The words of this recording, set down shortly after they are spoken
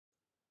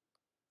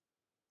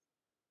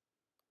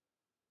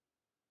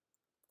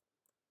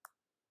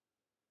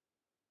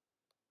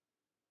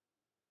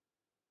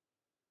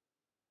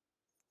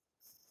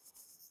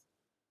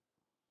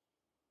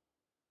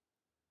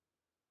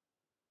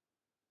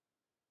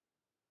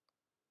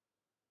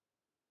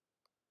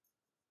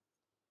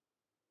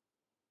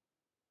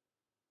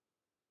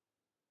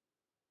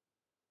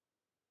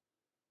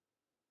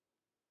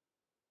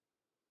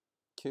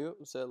Cool,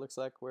 so it looks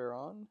like we're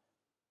on.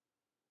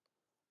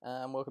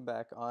 Welcome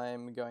back.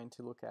 I'm going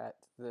to look at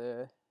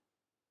the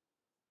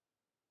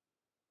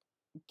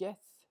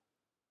Geth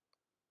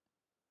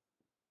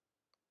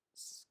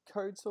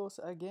code source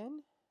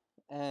again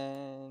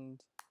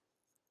and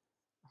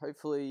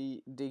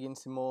hopefully dig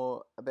into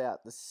more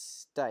about the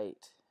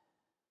state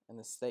and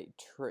the state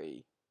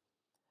tree.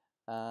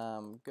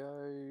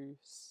 Go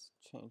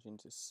change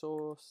into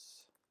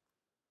source,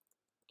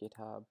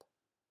 GitHub,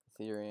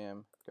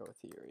 Ethereum,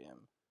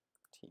 Go-Ethereum,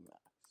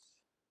 Tmax.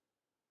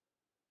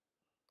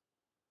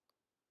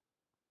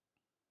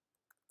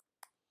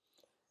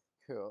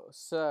 Cool.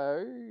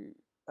 So,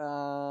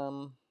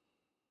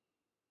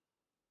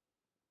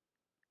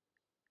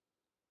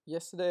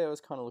 yesterday I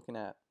was kind of looking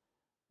at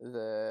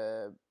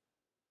the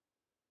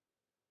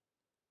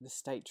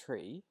state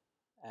tree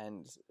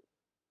and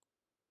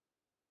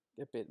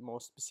a bit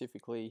more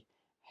specifically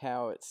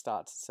how it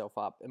starts itself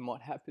up and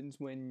what happens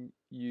when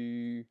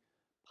you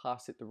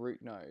pass it the root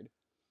node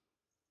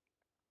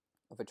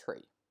of a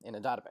tree in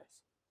a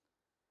database.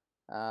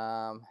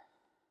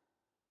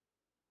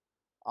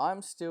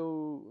 I'm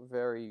still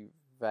very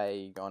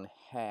vague on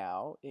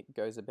how it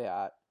goes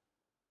about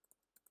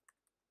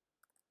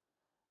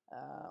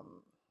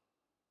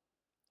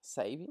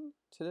saving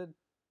to the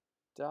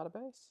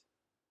database.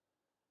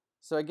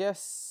 So I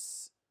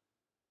guess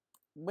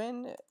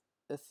when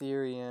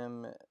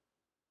Ethereum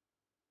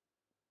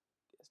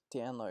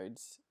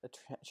downloads a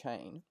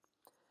chain,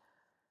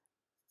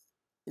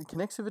 it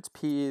connects with its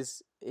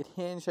peers, it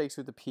handshakes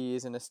with the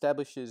peers and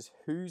establishes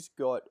who's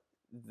got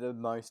the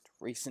most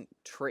recent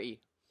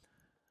tree.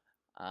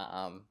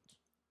 And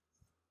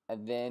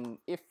then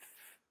if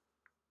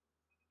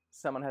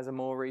someone has a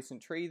more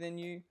recent tree than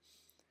you,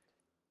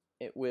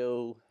 it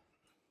will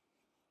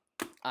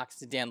ask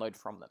to download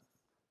from them.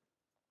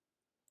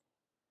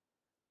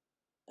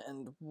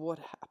 And what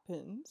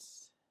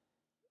happens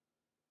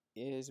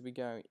is we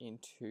go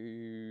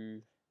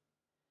into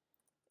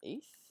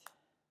ETH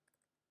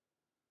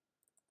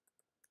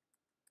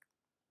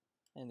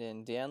and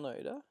then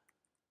downloader.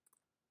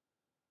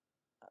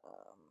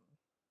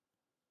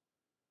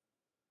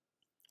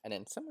 And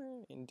then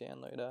somewhere in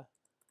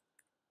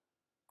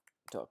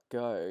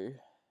downloader.go,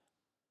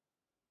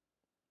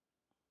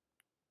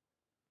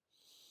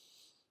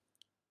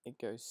 it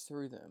goes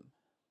through them.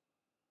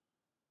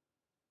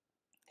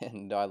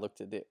 And I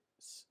looked at this,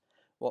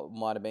 what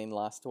might have been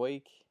last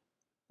week,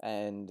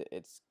 and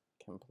it's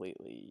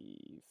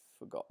completely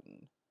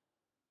forgotten.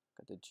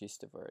 Got the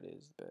gist of where it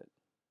is, but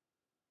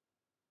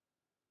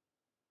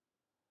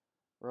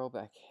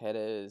rollback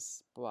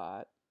headers,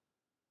 but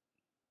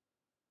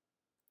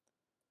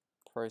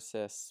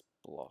process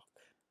block.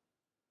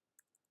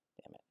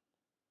 Damn it.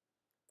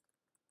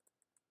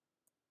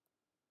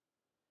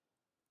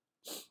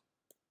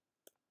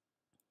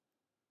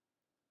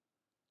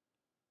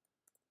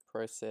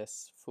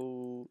 Process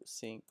full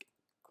sync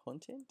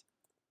content.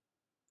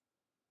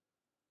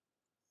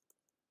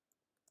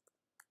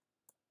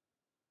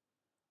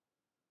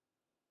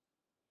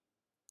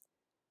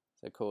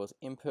 So it calls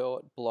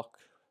import block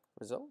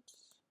results.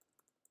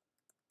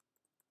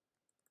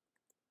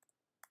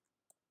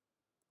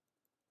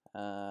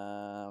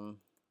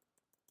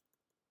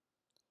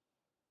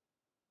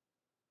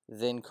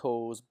 Then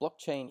calls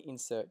blockchain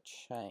insert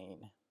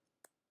chain.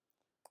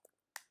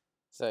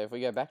 So if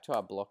we go back to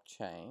our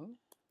blockchain,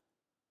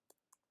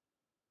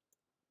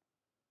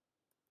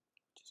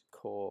 which is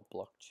core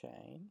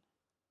blockchain,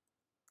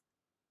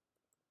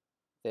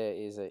 there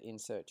is an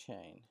insert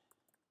chain.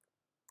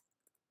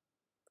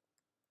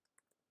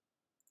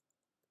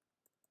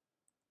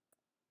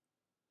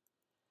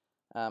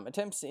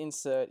 Attempts to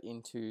insert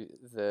into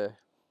the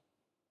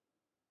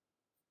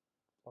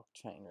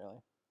blockchain,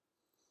 really.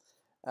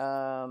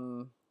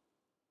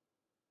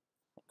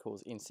 It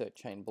calls insert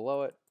chain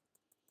below it.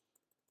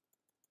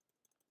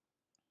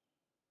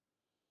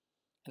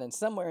 And then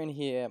somewhere in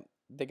here,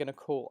 they're going to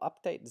call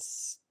update the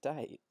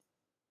state.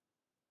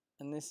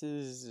 And this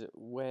is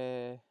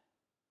where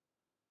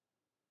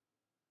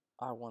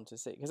I want to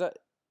see, because I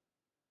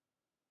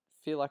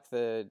feel like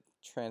the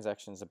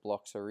transactions of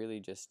blocks are really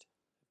just a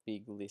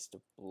big list of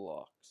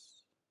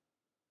blocks.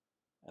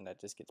 And that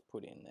just gets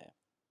put in there.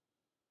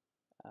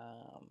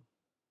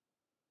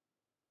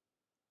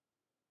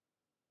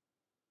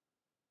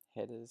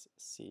 Headers,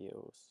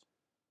 seals.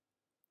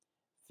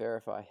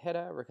 Verify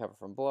header, recover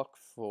from block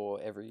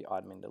for every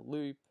item in the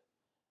loop.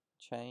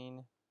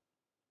 Chain.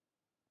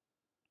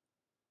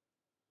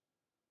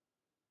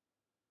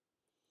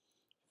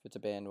 If it's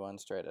a banned one,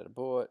 straight out of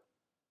abort.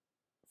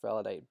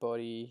 Validate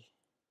body.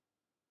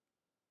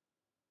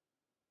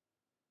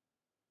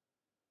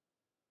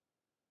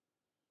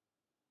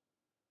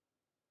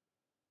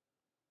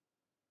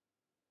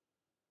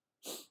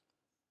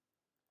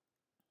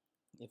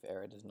 If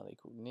error does not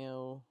equal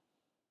nil.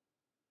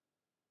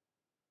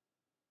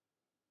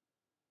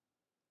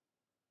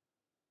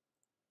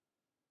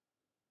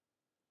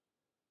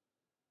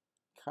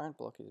 Current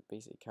block is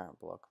BC current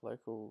block.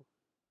 Local.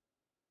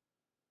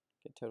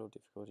 Get total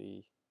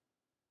difficulty.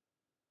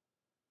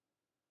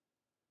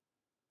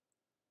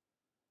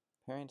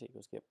 Parent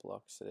equals get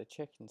blocked, so they're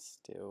checking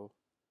still.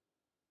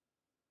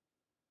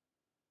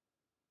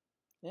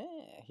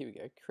 Yeah, here we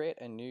go. Create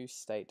a new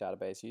state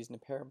database using the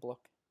parent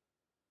block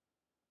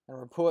and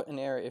report an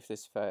error if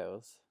this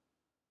fails.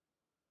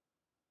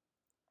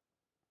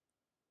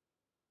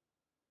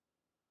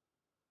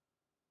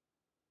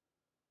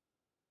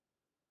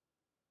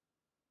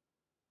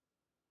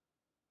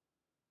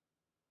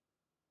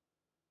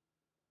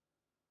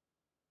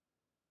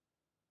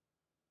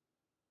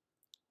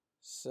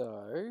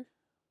 So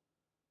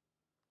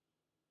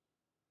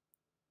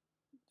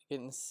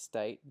getting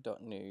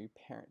state.new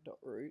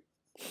parent.root.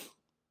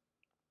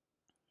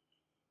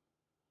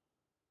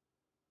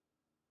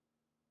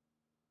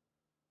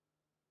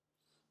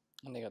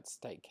 And they got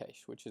state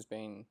cache, which is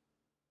pretty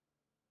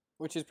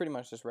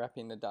much just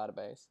wrapping the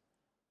database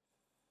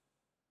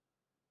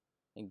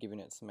and giving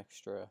it some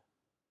extra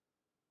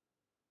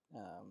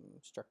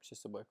structures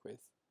to work with.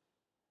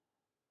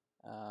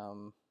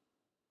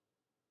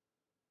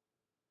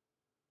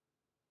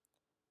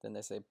 Then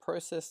they say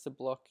process the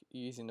block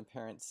using the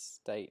parent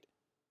state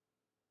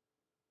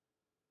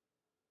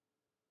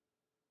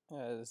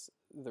as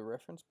the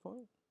reference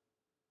point,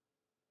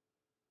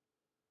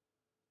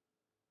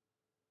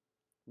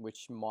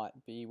 which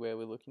might be where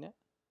we're looking at.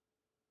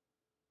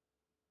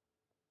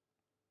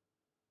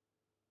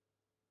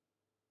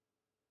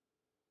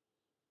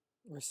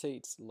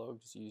 Receipts,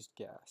 logs, used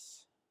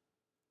gas.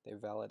 They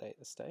validate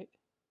the state.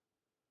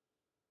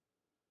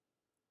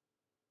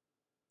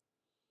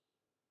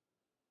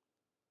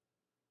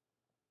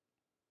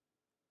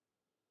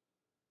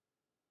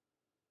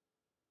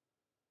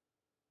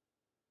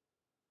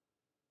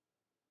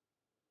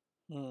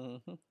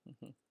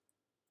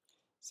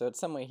 So it's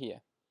somewhere here.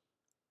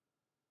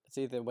 It's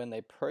either when they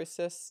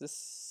process the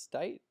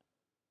state,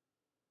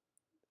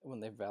 when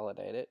they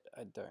validate it.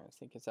 I don't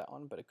think it's that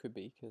one, but it could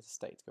be because the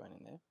state's going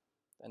in there.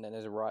 And then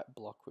there's a write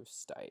block with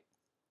state.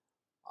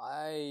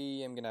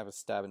 I am going to have a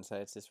stab and say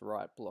it's this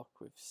write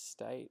block with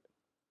state.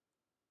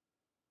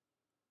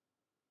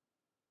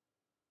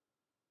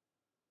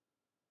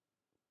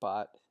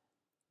 But,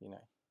 you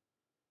know,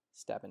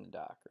 stab in the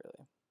dark,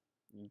 really.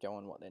 You go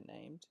on what they're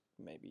named.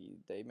 Maybe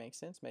they make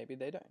sense, maybe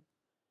they don't.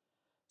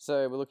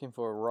 So we're looking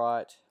for a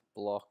write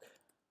block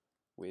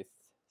with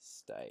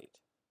state.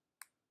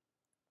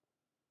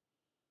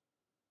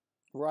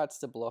 Writes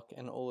the block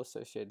and all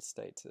associated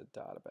state to the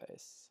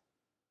database.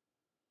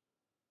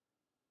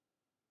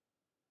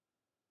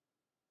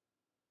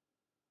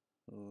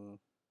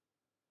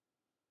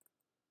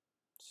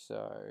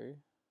 So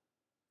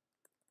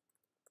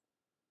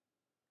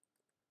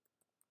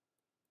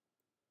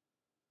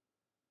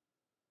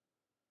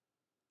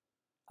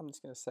I'm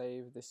just going to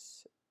save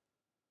this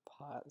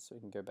part so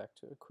we can go back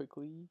to it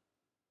quickly.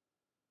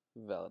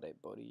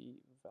 Validate body,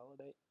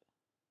 validate.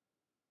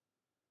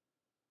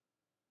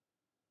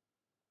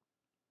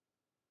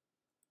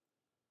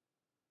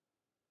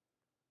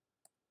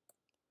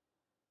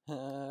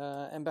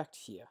 And back to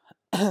here.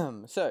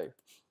 So,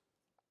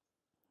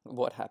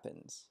 what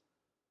happens?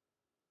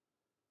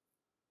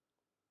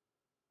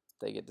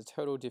 They get the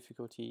total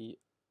difficulty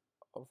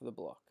of the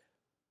block.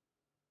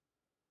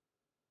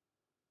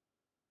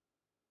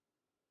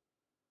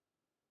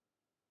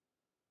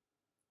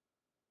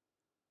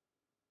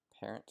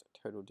 Parent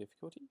total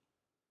difficulty.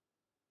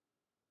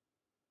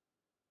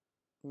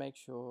 Make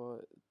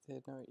sure there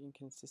are no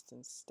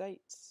inconsistent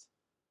states.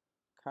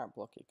 Current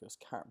block equals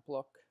current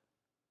block.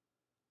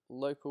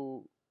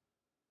 Local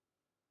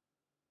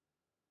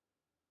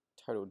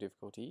total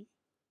difficulty.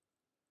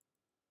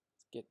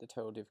 Let's get the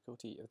total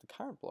difficulty of the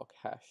current block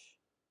hash.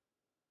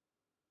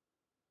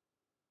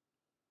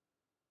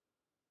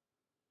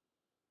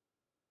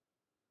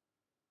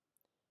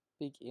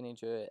 Big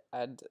integer,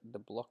 add the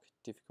block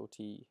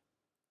difficulty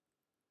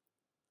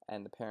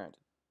and the parent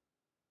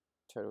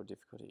total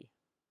difficulty.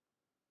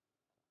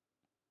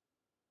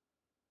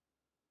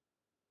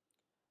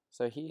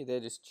 So here they're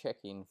just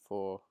checking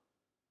for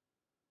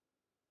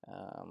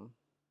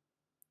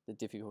the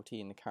difficulty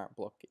in the current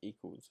block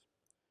equals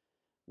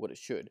what it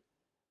should.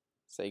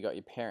 So you got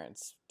your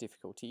parent's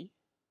difficulty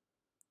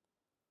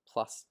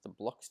plus the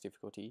block's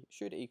difficulty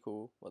should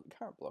equal what the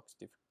current block's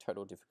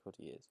total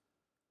difficulty is.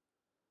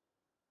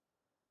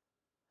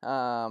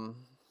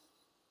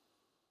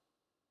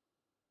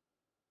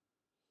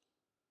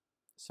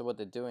 So what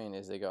they're doing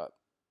is they got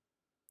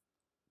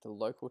the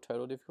local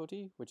total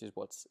difficulty, which is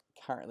what's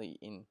currently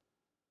in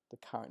the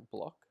current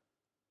block.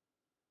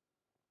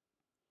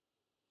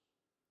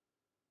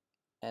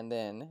 And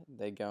then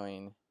they're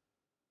going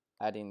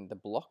adding the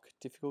block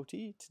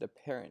difficulty to the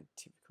parent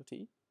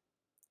difficulty.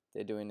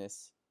 They're doing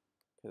this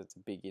because it's a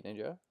big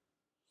integer.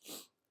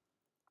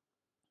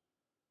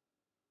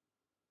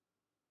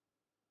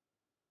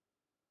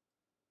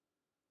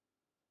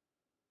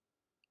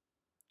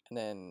 And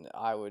then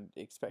I would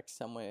expect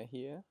somewhere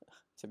here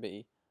to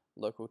be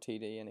local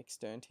TD and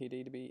extern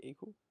TD to be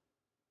equal.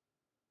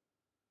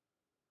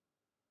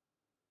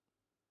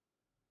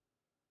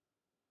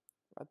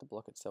 Write the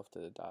block itself to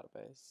the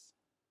database.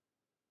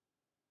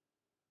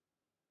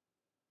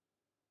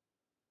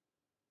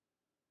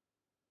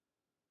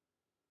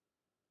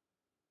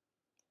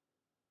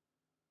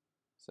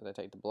 So they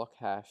take the block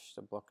hash,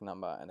 the block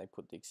number, and they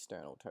put the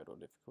external total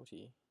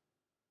difficulty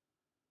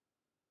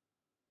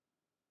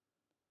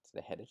to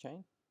the header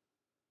chain.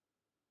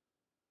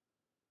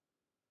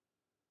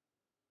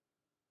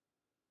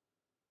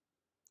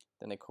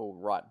 Then they call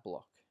write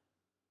block.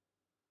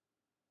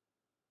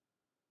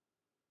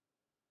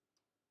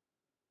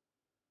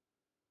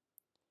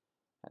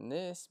 And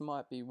this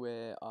might be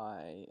where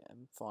I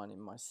am finding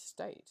my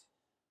state,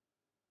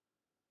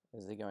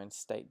 as they go in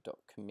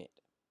state.commit.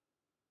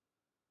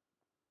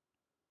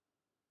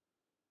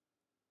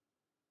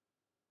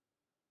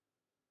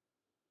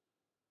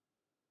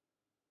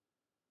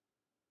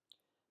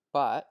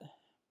 But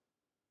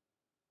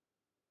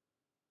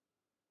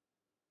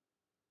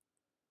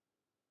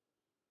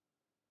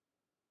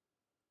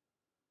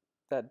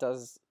that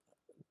does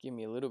give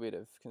me a little bit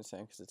of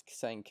concern because it's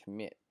saying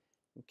commit.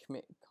 And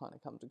commit kind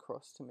of comes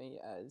across to me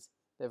as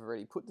they've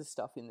already put the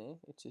stuff in there,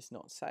 it's just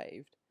not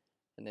saved,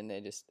 and then they're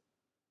just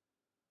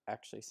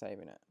actually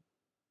saving it.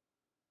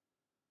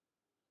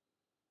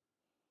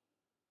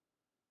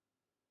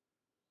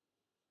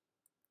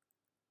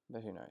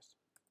 But who knows?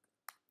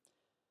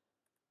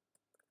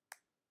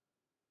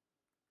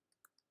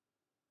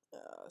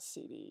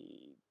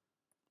 CD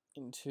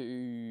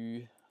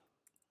into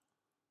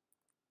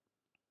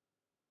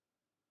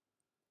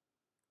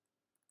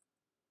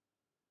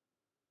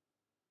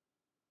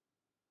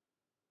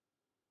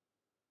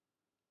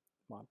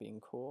might be in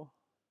core.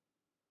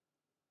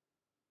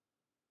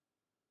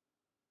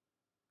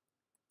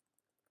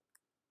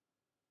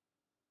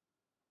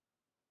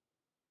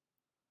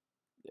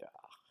 Yeah,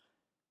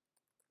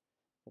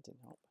 that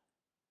didn't help.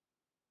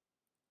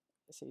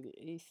 CD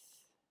ETH,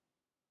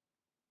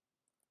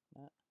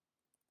 no.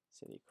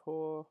 CD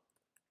core,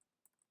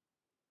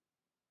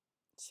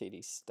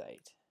 CD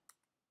state,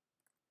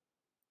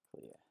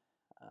 clear.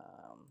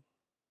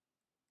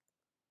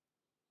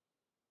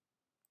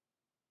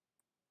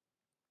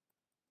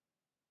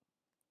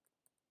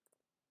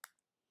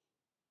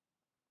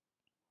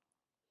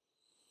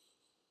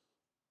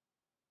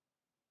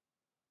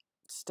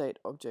 State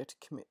object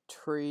commit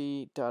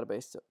tree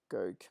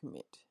database.go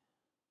commit.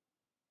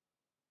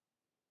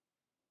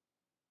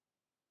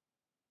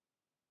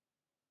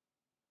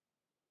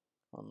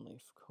 On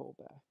leaf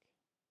callback.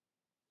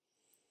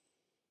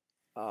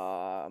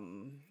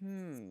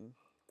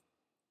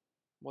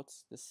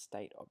 What's the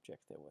state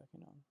object they're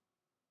working on?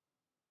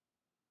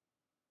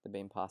 They're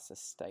being passed a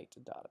state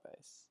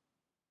database.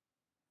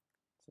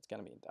 So it's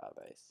going to be in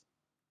database.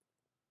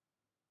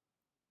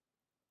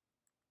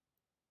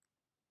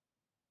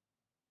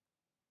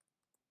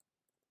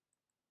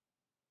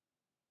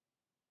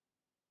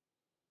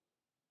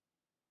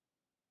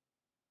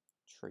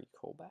 Tree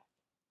callback.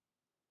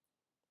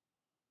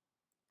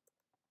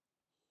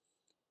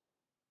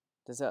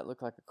 Does that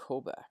look like a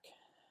callback?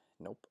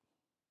 Nope.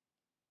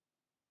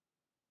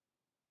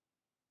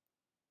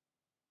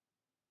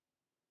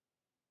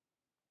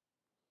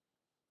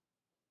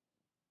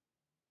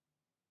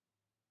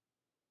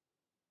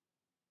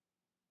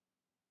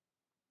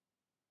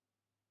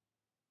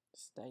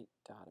 State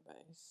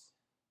database.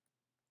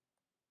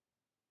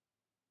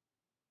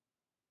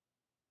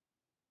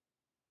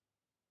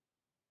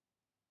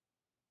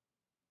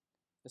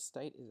 The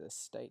state is a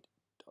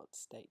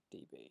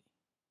state.StateDB.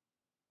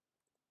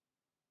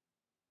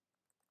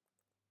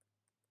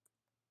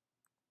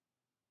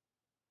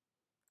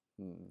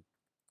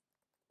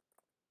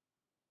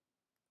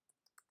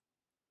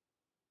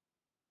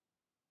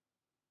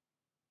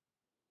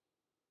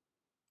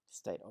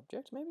 State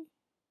object, maybe?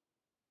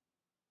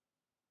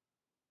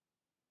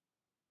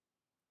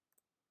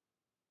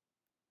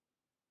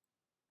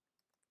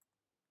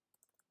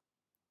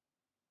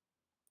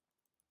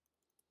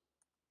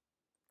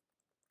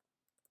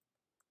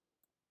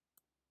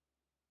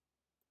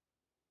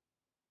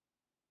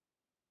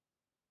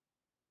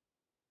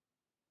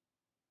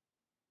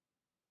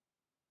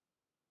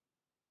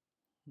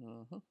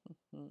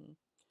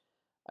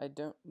 I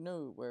don't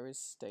know. Where is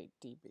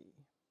StateDB?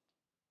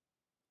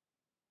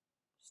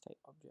 State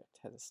object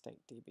has a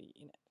StateDB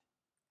in it.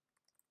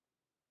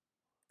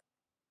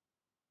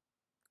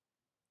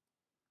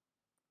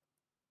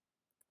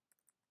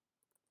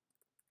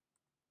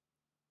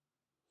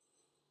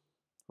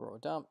 Raw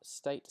dump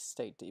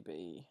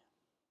StateDB.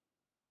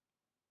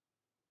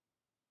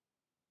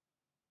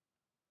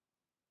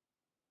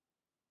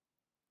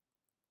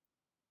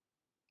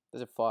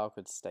 There's a file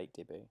called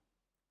StateDB.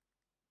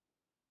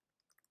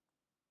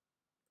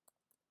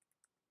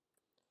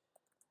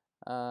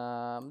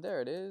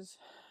 There it is.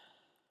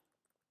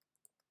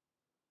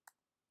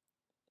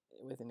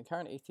 Within the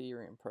current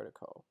Ethereum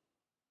protocol,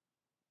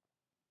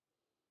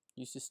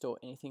 used to store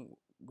anything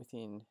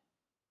within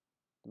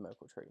the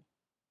Merkle tree.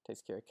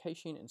 Takes care of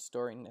caching and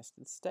storing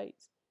nested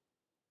states.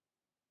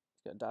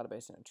 It's got a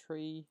database and a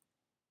tree,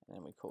 and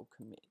then we call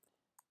commit.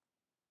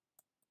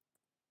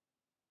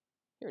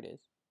 Here it is.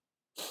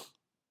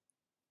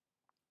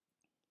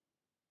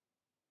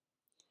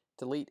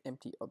 Delete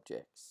empty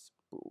objects.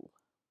 Bool.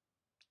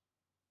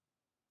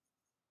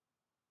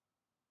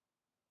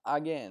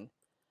 Again,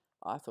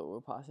 I thought we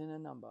were passing a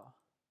number.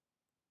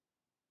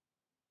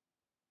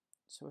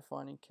 So we're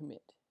finding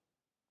commit.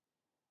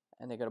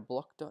 And they got a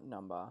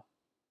block.number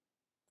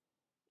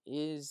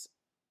is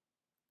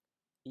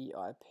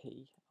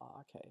EIP.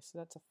 Oh, okay, so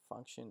that's a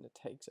function that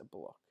takes a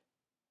block.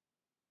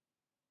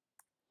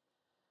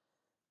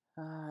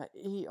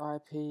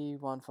 EIP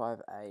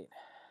 158.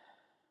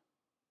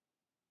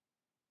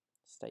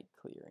 State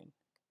clearing.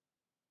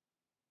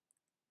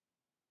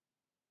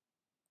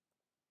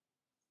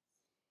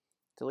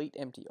 Delete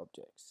empty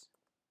objects.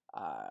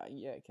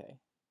 Yeah, okay.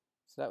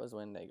 So that was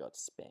when they got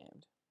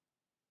spammed.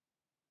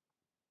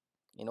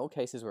 In all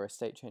cases where a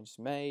state change is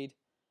made,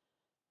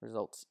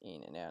 results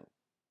in an out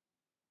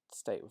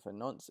state with a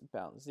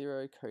non-bound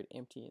 0, code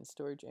empty and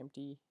storage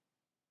empty,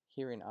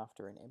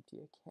 hereinafter an empty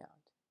account.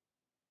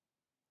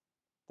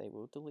 They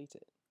will delete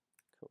it.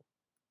 Cool.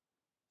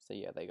 So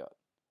yeah, they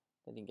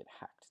didn't get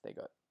hacked, they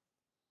got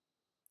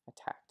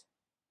attacked.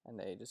 And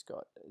they just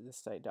got the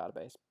state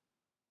database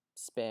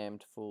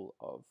spammed full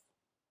of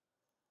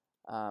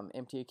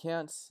empty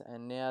accounts,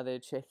 and now they're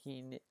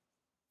checking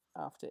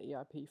after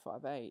EIP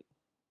 58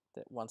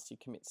 that once you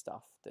commit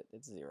stuff that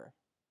it's 0.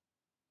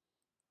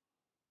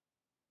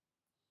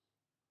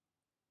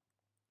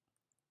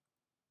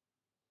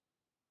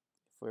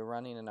 If we're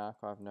running an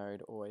archive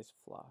node, always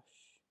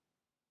flush,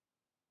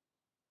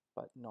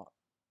 but not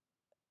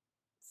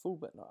full,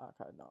 but not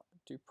archive, not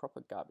do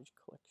proper garbage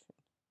collection.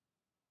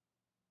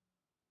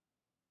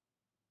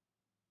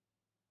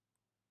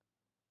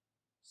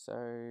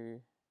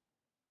 So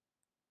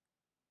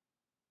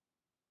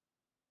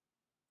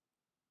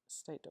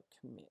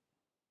state.commit.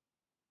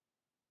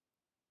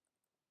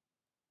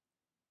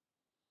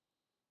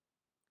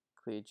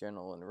 Clear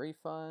journal and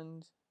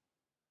refund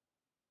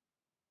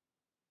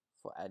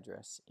for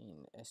address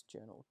in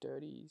sjournal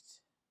dirties.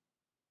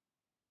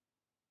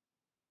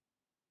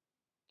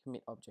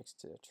 Commit objects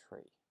to the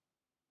tree.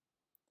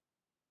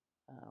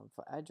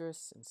 For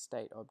address and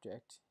state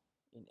object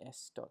in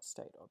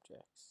s.state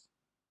objects.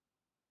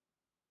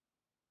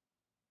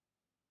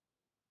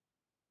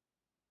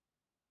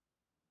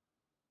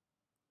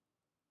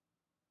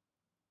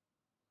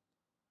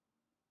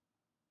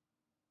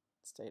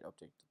 State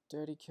object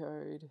dirty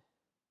code.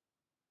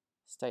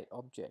 State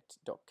object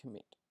dot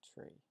commit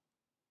tree.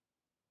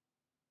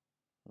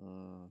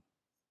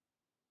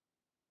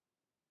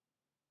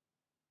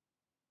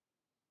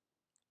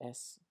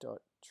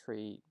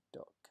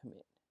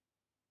 s.tree.commit.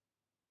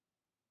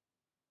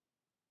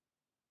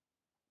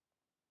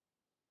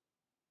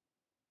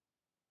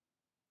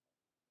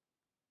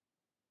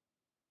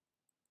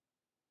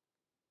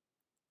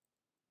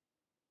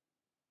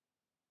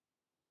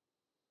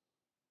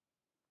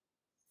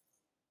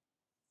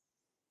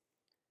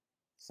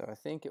 So I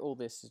think all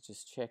this is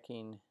just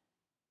checking.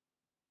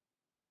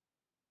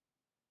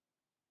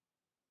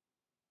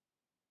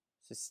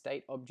 So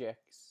state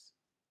objects,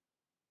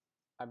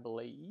 I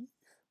believe,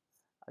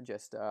 are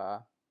just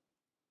the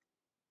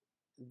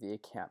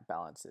account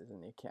balances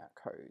and the account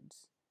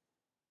codes.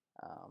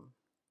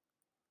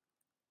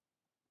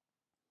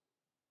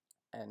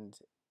 And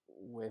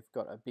we've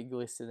got a big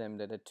list of them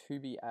that are to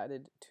be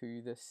added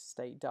to the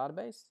state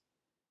database.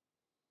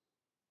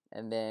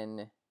 And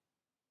then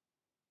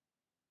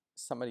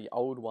some of the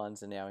old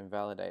ones are now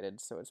invalidated,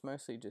 so it's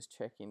mostly just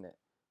checking that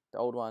the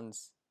old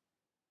ones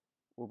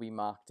will be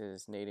marked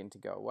as needing to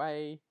go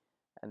away,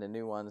 and the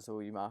new ones will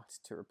be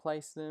marked to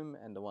replace them,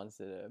 and the ones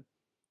that are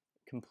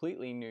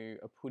completely new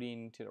are put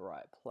into the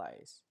right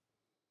place.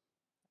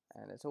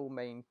 And it's all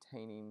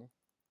maintaining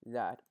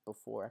that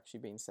before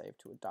actually being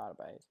saved to a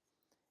database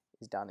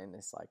is done in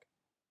this like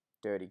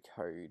dirty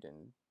code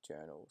and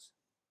journals.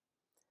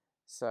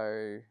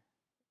 So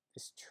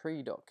this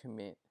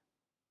tree.commit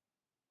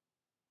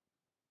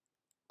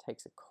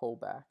takes a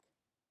callback.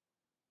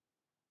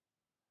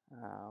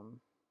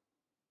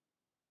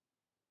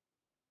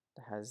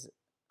 That has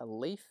a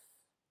leaf,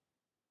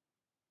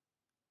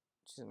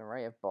 which is an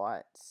array of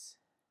bytes,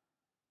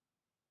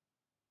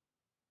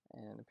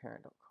 and a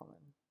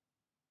parent.common.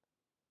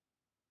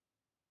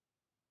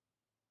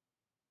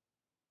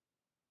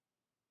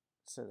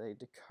 So they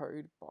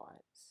decode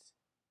bytes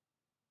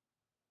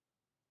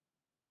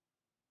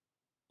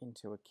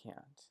into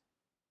account.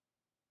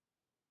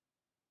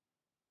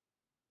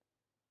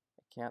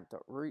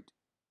 Account.root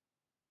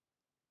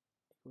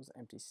equals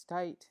empty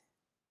state.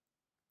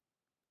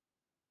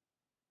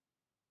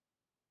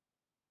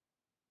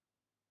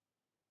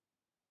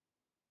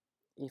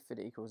 If it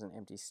equals an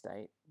empty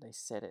state, they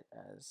set it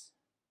as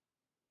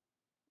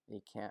the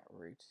account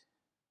root.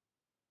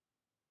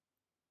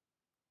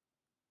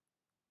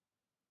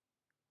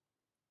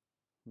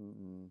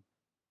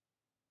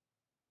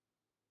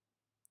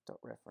 Dot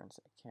reference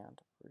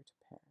account root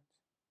parent.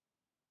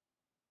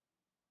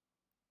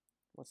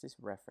 What's this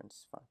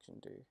reference function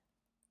do?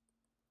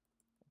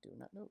 I do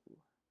not know.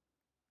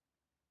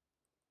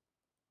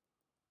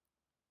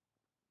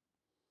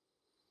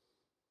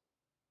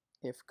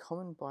 If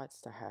common bytes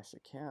to hash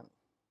account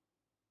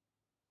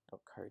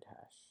dot code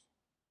hash.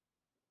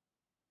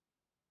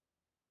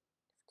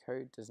 If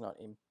code does not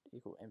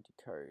equal empty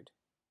code,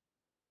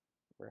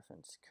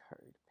 reference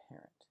code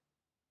parent.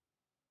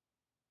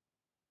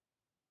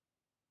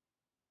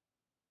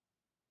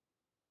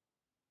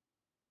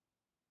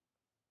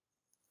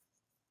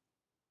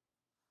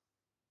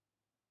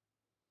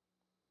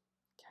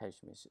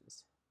 Cache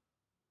misses.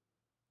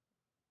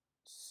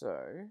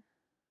 So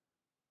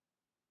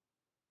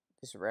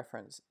this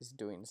reference is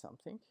doing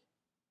something,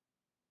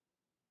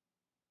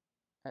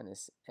 and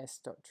this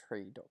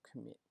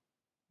s.tree.commit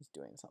is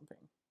doing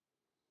something.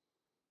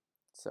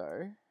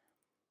 So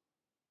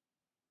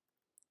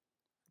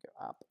go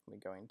up, we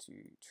go into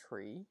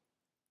tree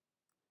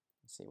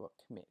and see what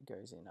commit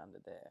goes in under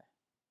there.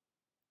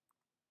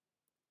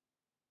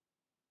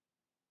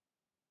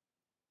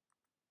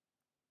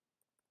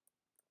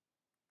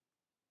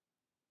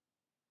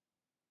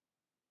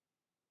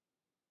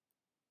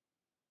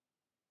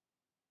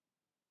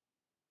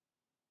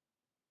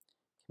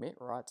 Commit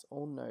writes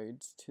all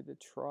nodes to the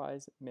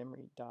tries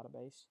memory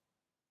database.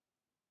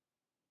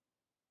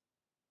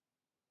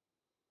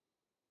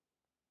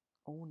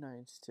 All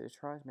nodes to the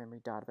tries memory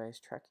database,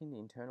 tracking the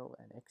internal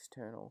and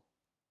external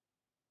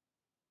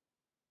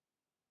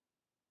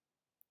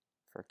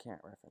for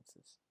account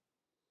references.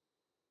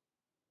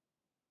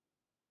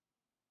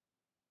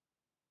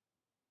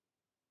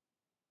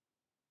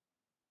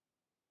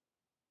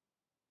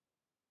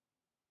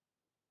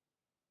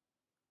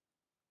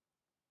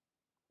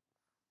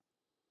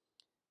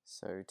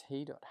 So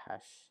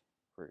t.hash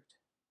root,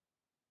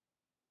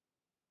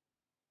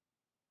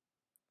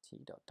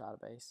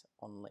 t.database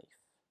on leaf.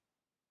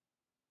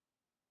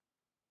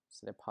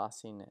 So they're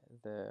passing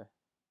the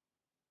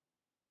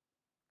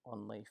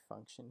on leaf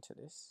function to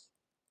this.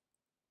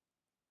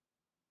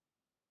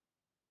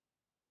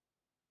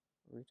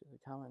 Root of the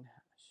common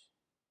hash.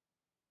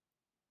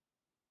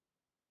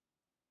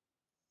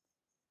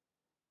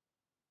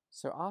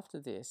 So after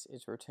this,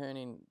 it's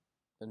returning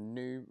the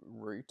new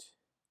root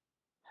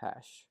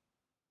hash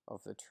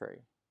of the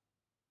tree.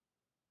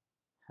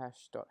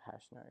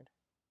 Hash.hashnode.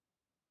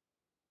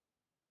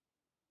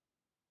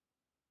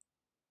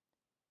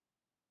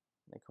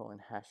 They call in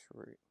hash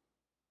root.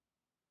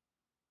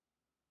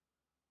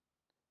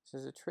 So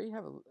does a tree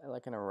have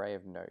like an array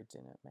of nodes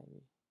in it,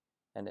 maybe?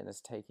 And then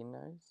it's taking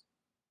nodes?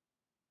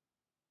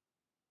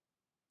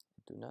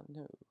 I do not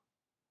know.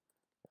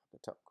 Up the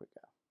top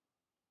quicker.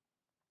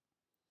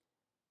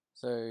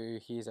 So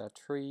here's our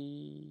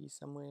tree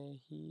somewhere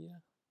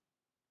here.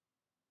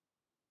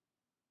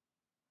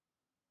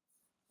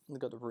 We've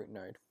got the root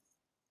node.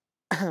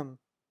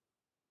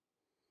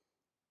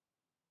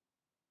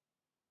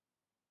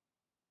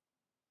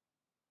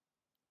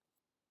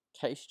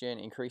 Cache gen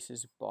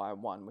increases by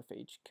 1 with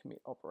each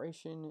commit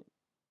operation.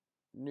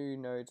 New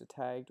nodes are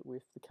tagged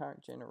with the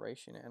current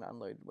generation and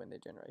unloaded when their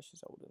generation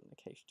is older than the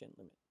cache gen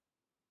limit.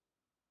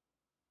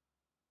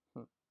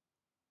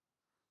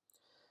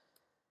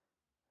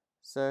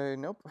 So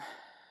nope,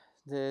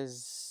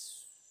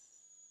 there's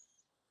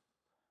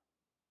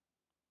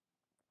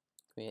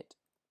commit.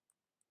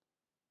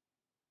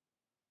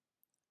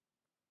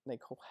 They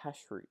call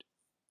hash root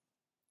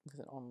with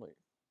an on loop.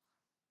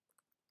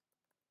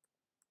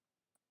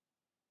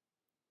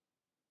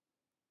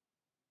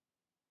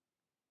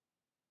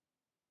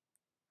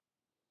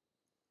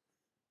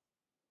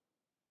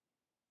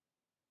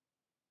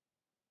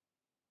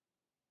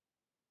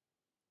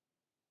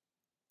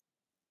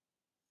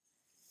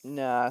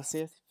 Nah,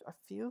 see, I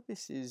feel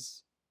this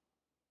is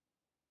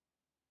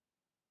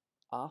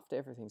after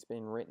everything's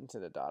been written to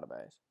the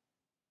database,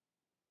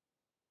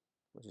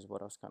 which is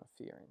what I was kind of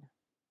fearing,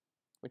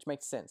 which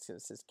makes sense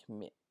because it says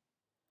commit.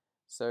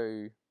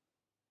 So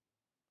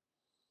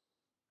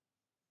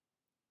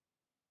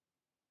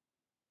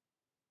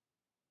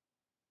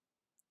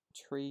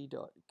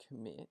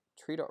tree.commit,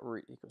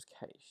 tree.root equals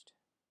cached.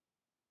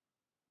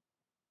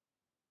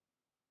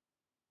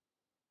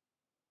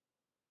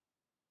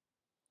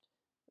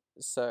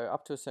 So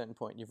up to a certain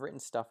point, you've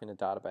written stuff in a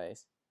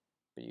database,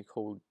 but you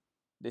called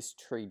this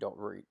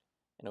tree.root,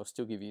 and it'll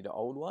still give you the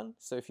old one.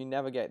 So if you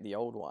navigate the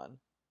old one,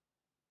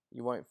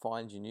 you won't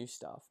find your new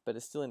stuff, but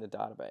it's still in the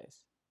database.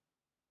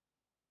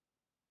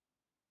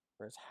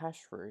 Whereas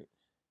hash root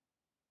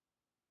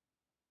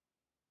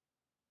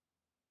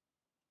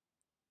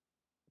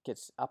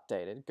gets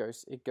updated,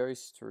 it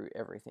goes through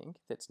everything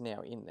that's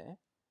now in there.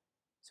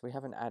 So we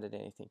haven't added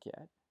anything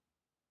yet.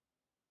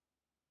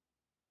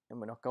 And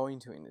we're not going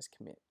to in this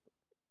commit.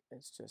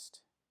 It's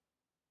just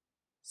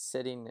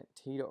setting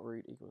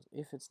t.root equals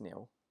if it's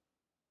nil.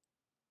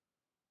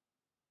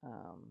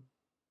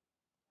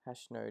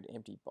 Hash node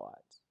empty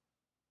bytes.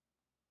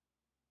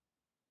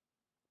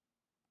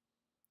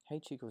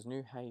 H equals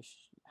new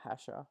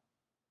hasher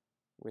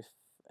with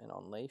an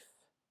on leaf.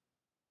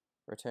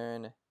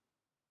 Return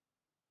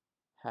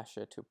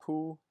hasher to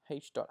pool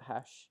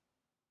h.hash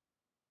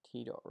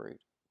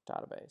t.root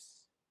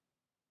database.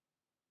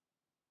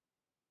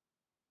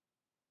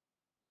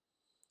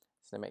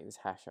 So they make this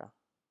hasher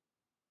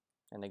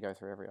and they go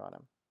through every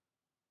item.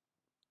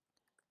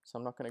 So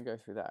I'm not going to go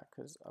through that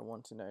because I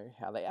want to know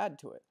how they add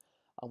to it.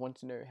 I want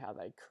to know how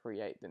they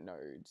create the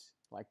nodes.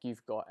 Like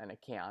you've got an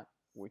account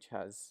which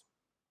has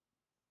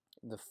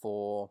the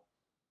 4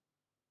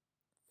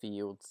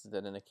 fields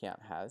that an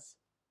account has,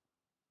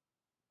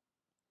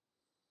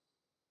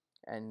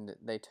 and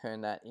they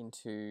turn that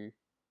into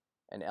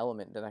an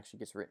element that actually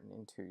gets written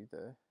into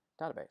the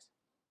database.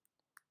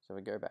 So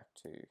we go back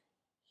to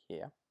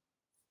here,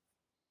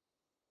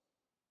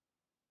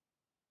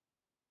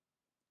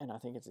 and I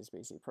think it's this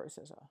BC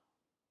processor. So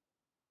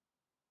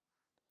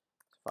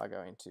if I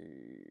go into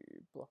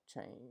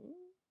blockchain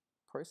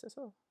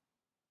processor,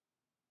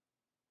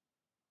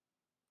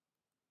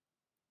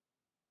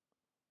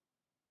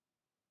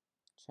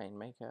 chain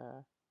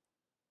maker,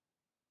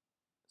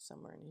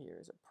 somewhere in here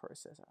is a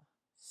processor,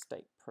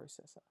 state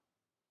processor.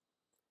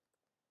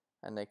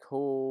 And they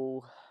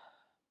call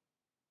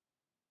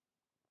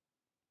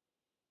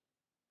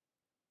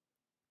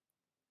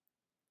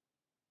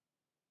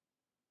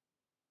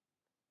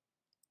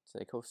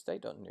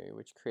state.new,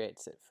 which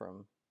creates it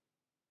from,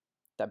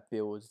 that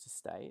builds the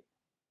state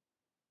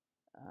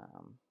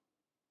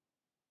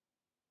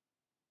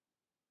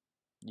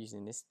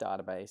using this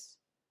database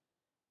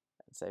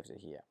and saves it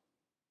here.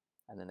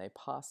 And then they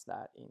pass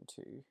that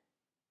into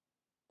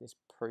this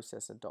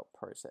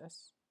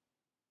processor.process.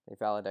 They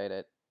validate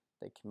it,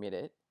 they commit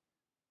it,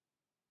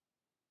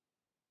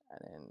 and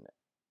then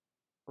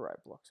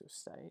write blocks of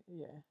state,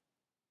 yeah.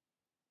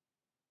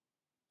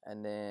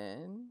 And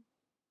then,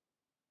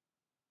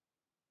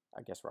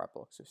 I guess write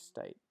blocks of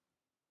state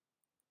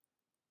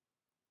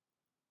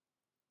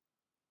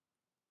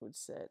would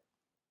set,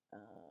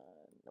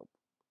 nope,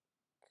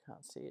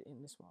 can't see it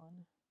in this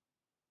one.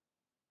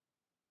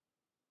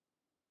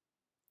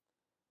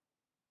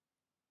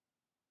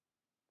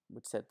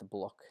 Would set the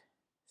block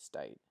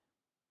state.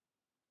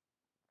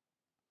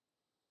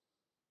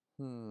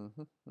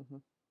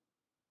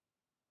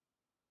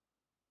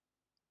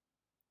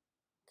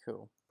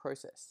 Cool.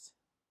 Process.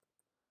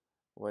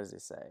 What does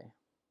it say?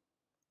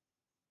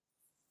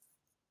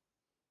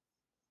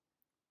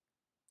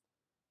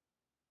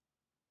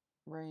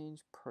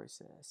 Range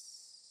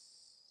process.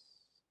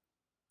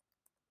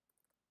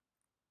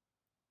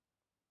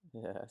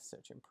 Yeah,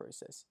 search in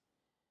process.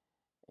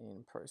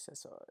 In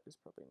processor is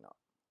probably not.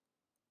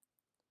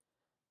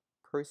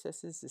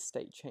 Processes the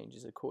state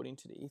changes according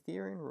to the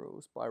Ethereum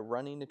rules by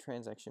running the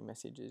transaction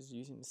messages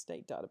using the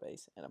state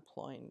database and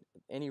applying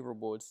any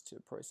rewards to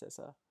the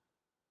processor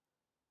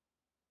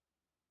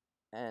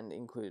and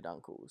included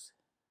uncles.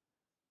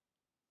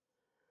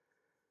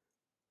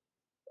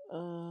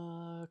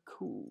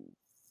 Cool.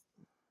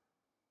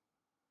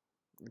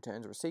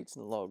 Returns receipts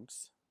and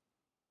logs.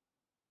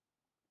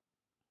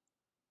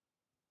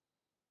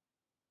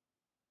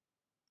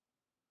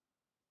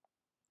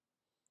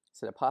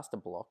 So they pass the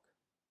block,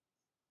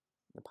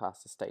 they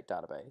pass the state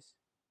database,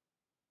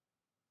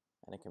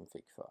 and a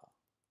config file.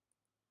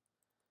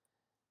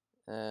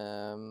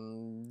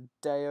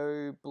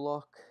 DAO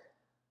block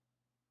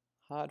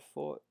hard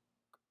fork.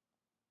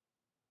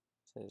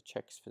 So the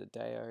checks for the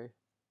DAO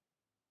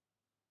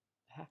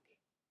hack.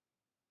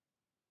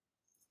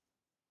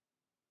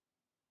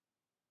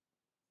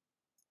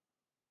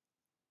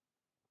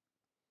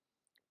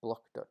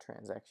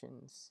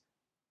 Block.transactions.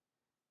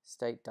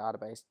 State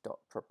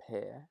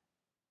database.prepare.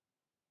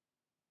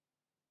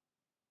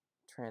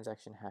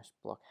 Transaction hash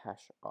block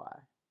hash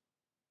I.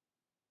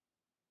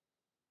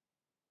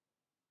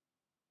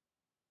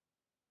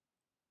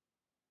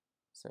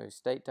 So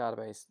state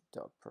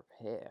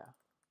database.prepare.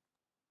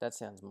 That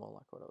sounds more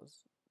like what I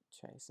was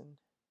chasing.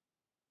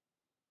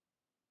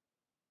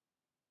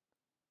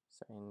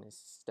 So in this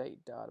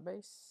state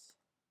database,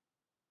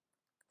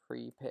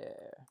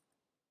 prepare.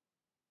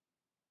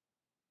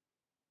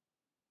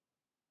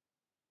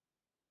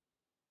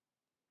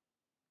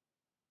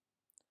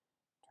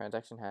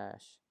 Transaction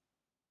hash,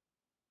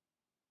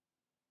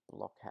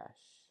 block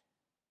hash,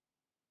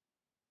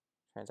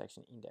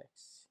 transaction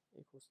index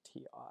equals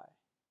TI.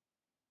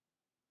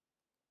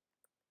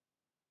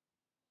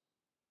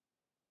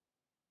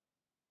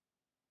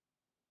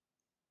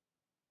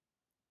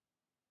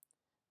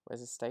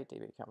 Where's the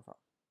StateDB come from?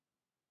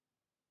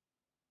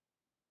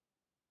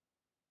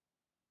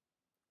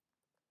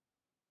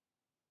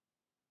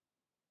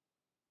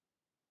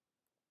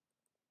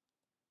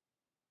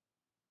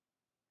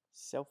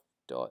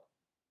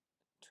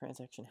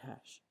 Self.transaction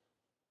hash.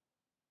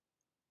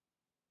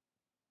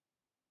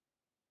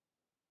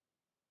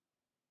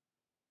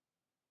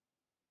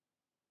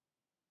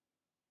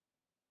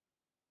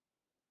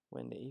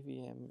 When the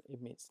EVM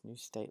emits new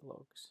state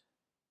logs.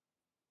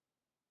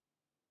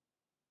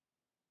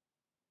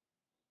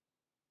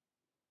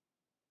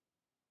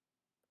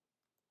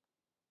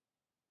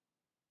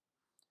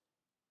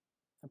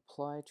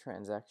 Apply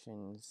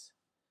transactions.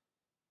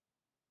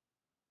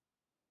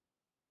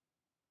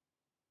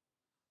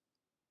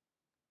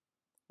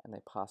 And they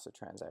pass a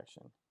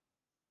transaction.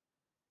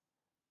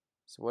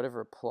 So whatever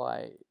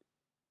apply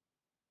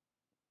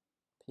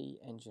P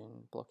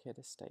engine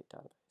blockheader state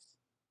database.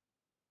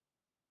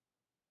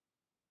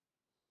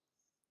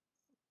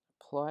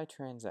 Apply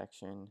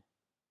transaction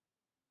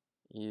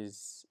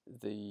is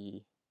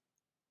this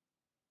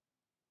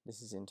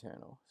is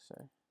internal,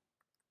 so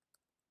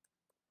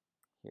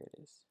Here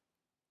it is.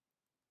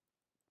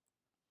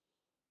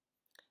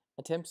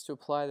 Attempts to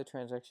apply the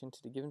transaction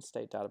to the given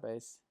state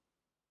database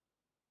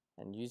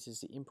and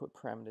uses the input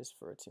parameters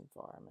for its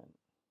environment.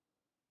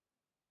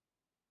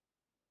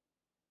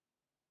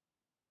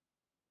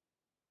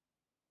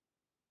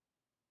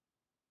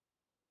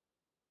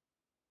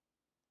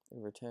 It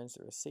returns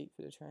the receipt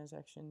for the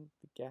transaction,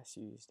 the gas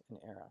used, and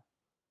error.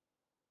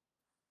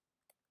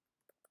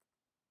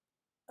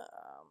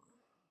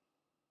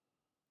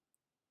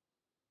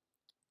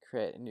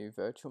 Create a new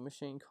virtual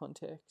machine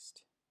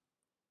context.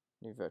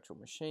 New virtual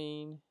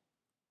machine.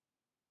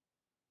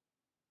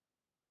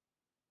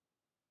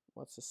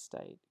 What's the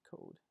state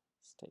called?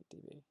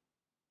 StateDB.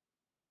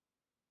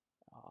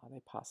 Oh,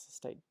 they pass the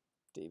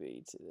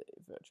StateDB to the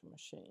virtual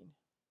machine.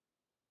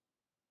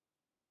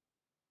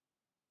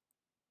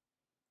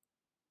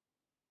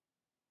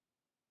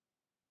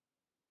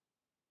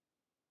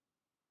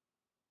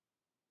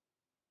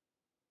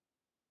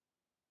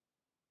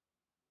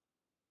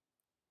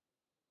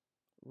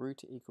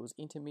 Root equals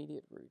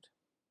intermediate root.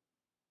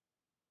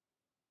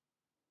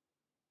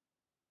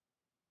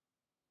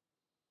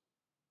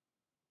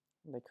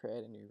 And they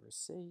create a new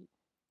receipt.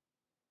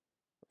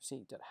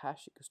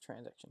 Receipt.hash equals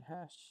transaction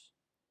hash.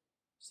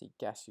 Receipt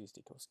gas used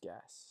equals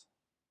gas.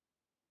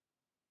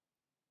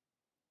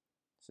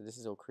 So this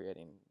is all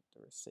creating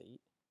the receipt.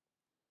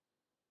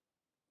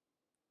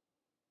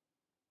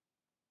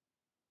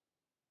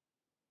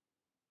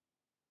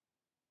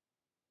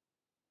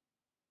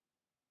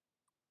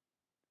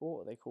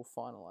 Or they call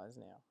finalize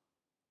now.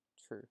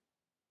 True.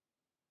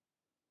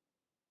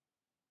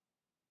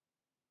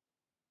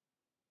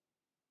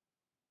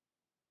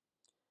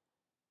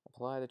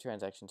 Apply the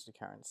transaction to the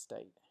current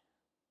state.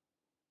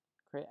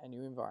 Create a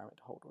new environment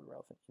to hold all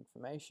relevant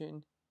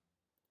information.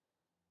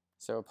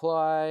 So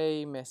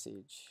apply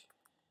message.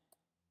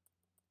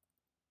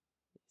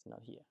 It's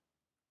not here.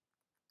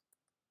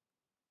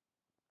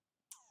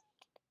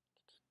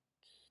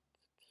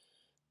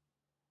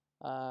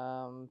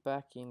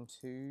 Back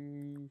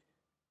into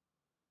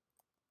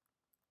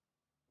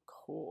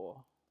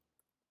core.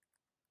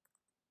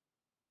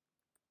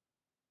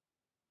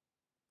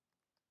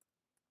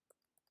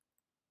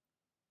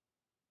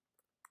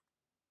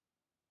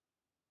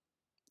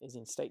 Is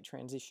in state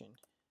transition.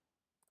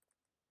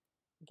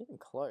 I'm getting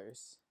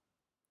close.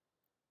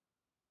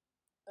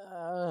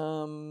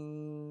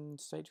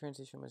 State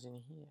transition was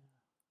in here.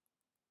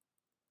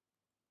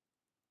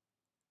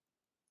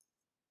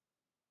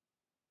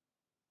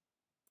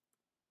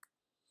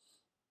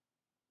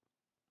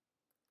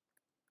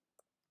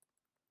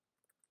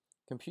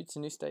 Computes a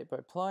new state by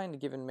applying the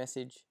given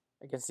message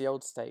against the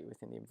old state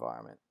within the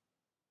environment.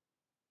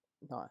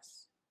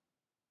 Nice.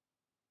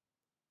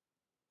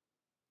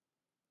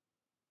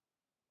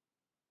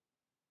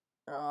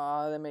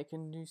 They make a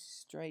new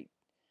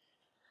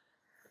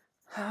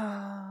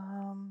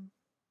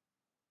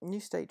new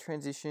state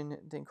transition,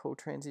 then call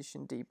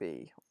transition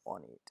DB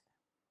on it.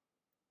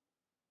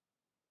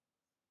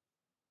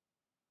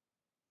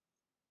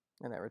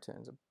 And that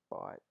returns a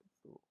byte.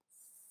 Ooh,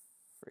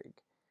 frig.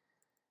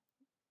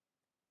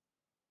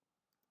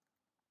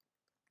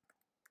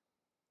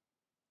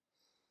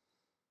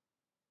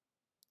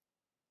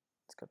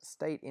 It's got the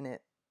state in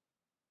it.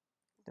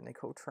 Then they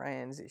call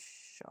transition.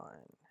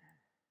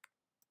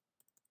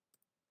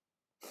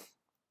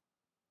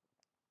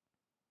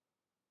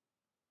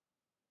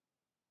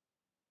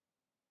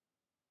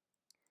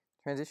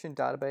 Transition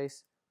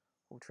database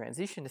will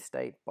transition the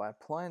state by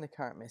applying the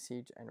current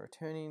message and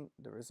returning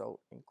the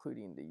result,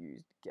 including the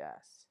used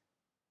gas.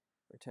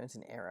 Returns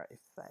an error if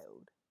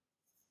failed.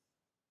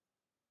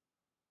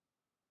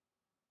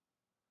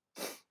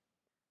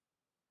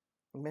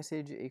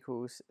 Message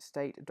equals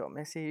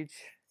state.message.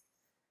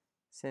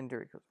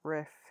 Sender equals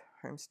ref.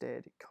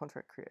 Homestead.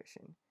 Contract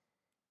creation.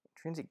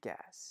 Intrinsic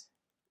gas.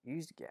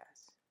 Used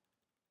gas.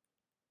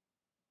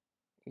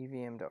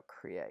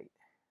 EVM.create.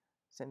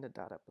 Sender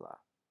data blah.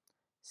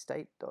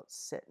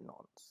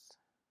 State.setNonce.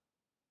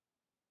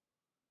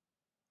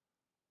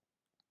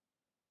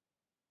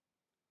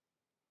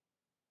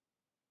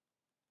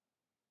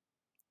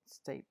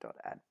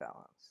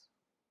 State.addBalance.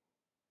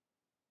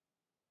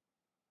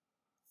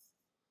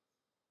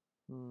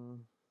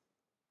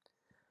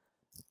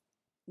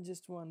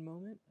 Just one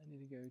moment. I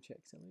need to go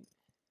check something.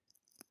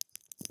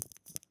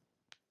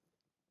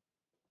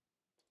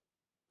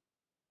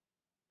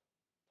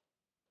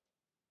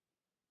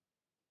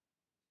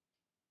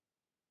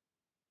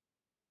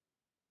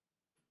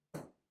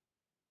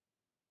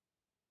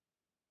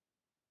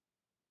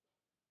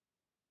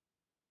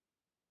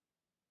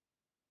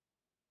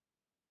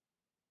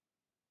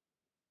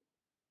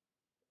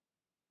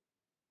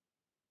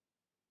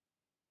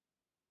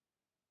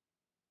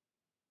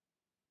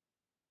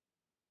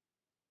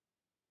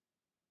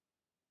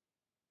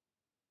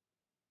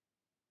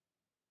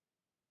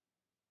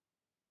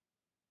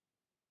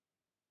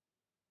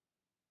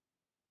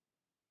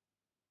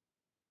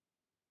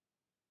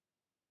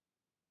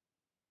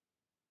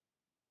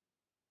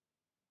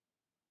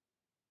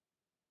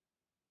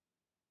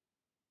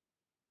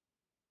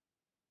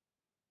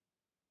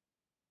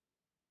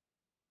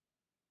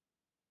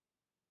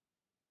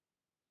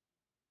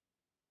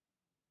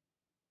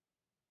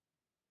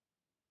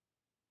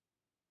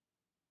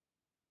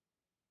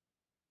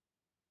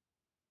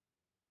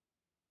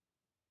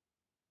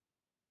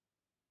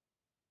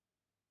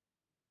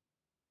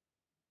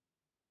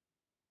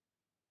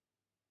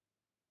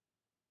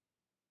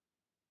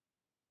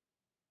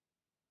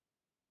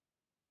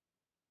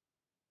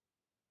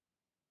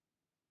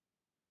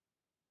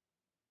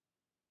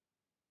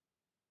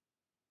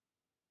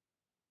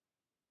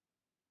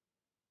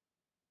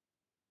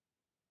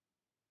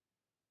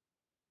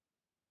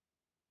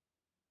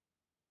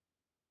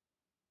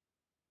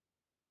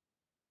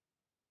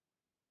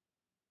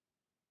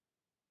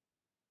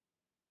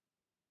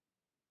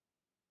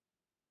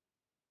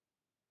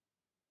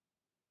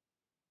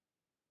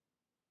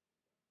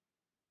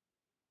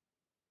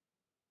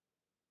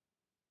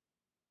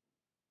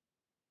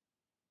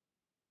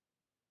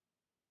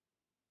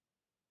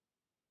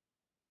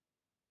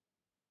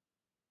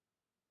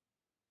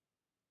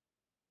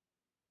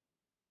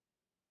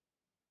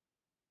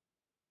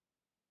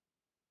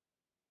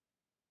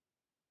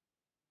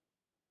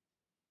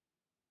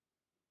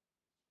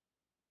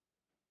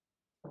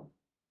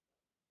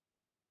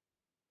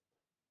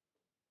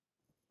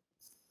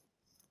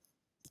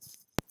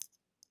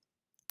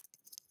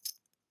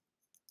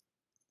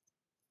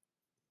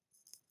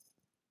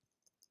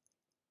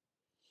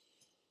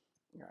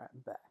 Alright,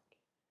 I'm back.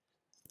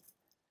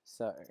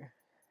 So,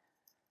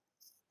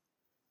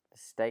 the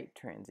state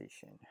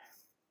transition.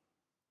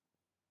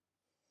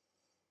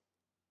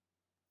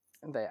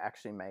 And they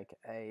actually make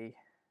a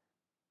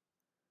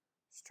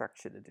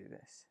structure to do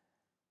this.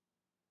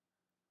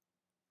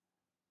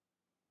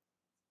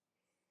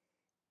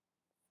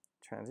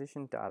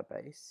 Transition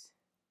database,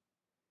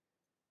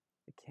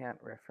 account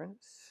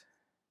reference,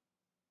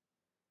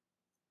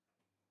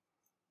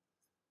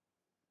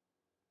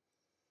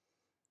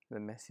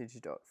 the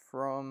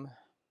message.from,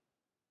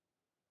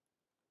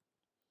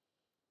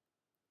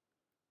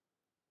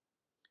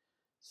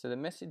 so the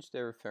message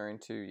they're referring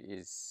to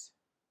is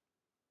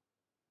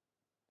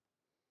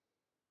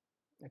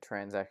a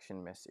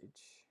transaction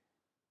message.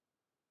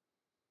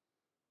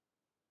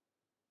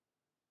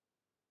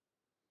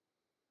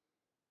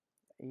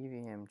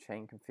 EVM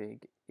chain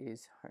config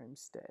is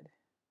homestead.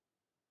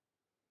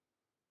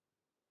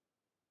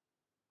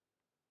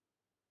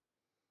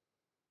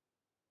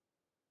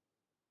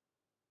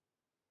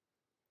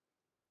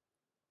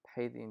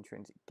 Pay the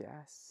intrinsic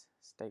gas,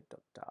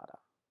 state.data.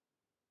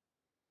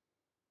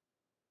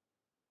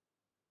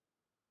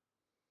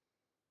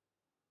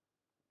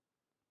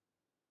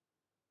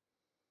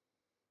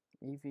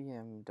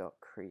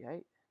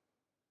 EVM.create.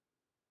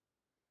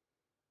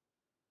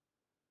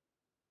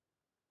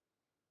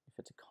 If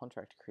it's a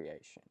contract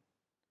creation,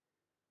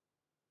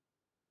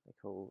 they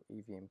call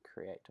EVM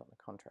create on the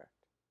contract.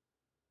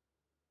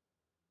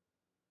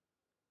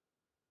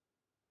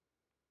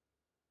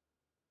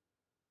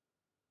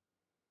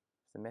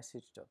 If the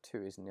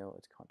message.to is nil,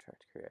 it's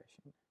contract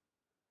creation.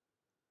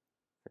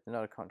 If it's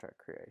not a contract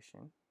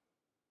creation,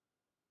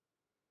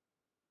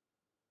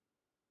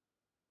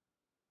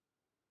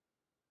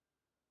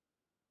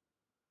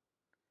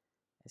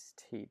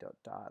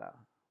 st.data.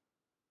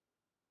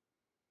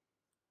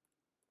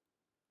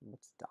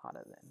 What's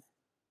data then?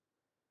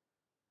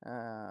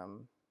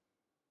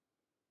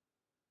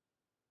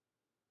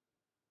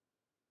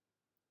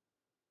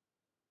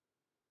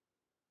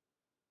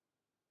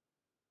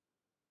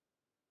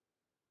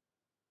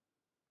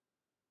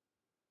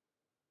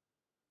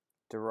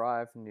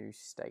 Derive new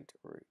state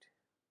root.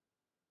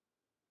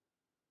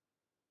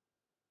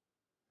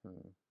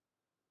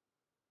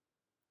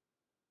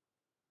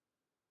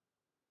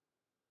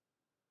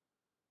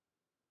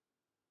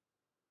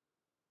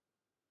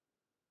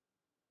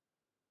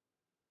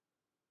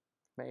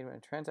 Made when a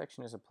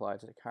transaction is applied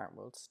to the current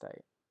world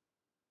state.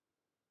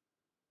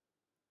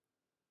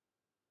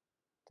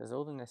 Does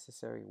all the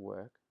necessary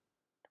work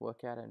to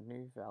work out a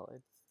new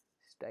valid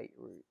state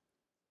root.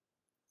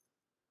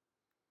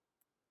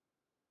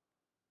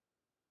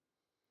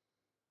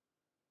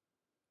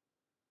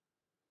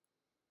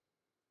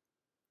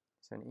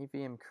 So an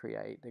EVM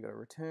create, they got a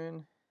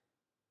return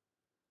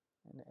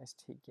and an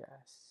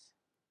stgas.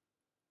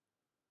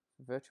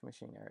 Virtual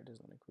machine error does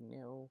not equal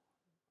nil.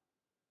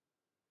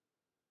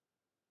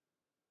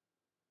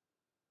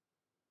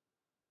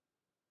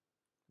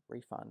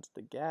 Refund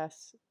the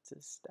gas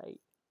to state.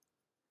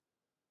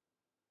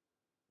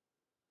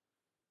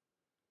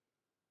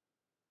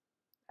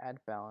 Add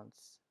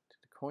balance to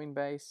the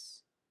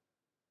Coinbase.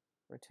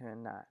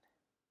 Return that.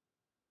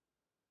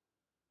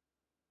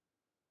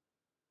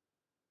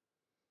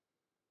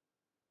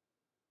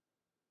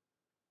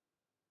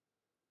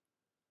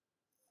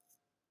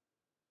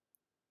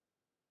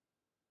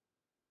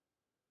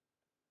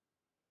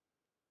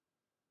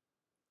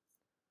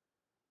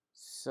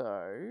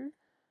 So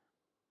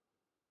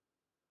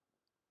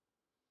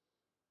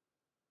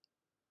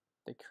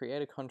they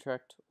create a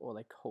contract or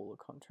they call a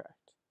contract.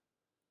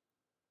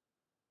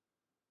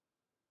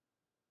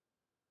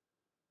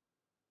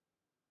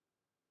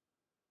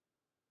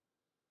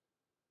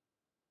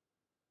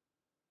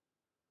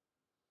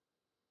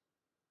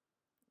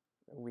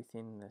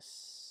 Within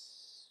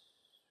this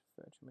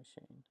virtual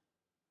machine.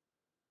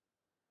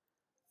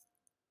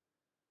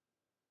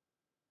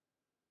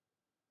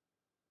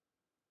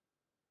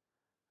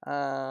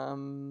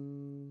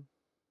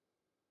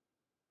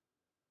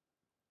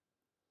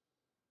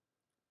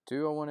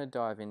 Do I want to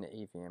dive into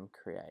EVM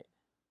create?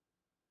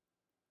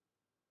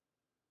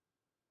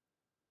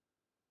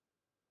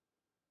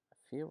 I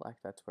feel like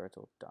that's where it's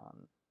all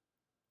done.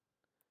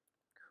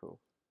 Cool.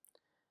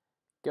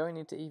 Going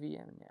into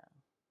EVM now.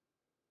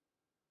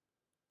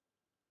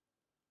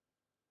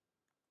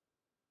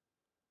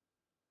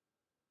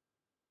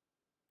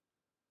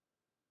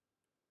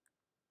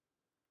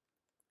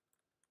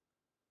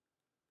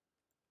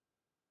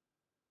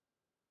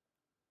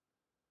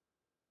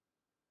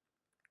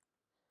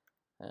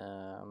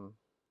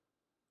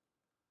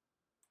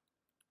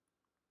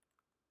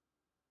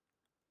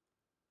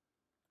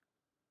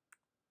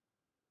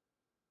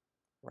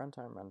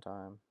 Runtime.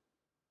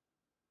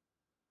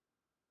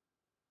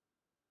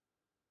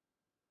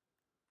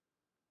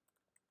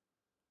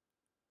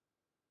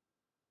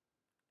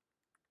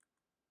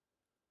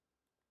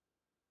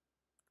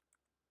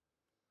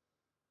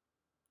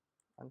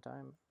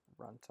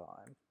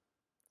 Runtime.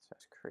 So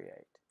that's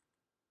create.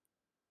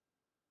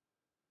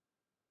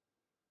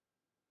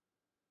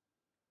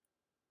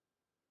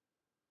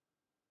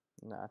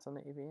 No, it's on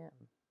the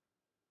EVM.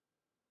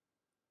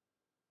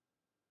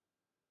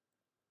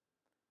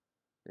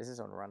 This is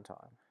on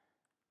runtime.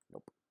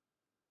 Nope.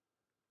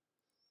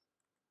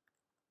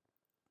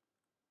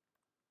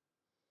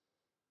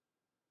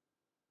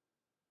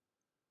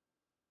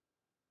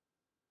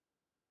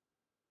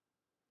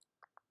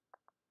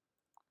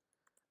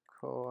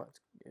 Core,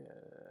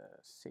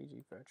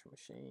 CG virtual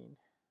machine.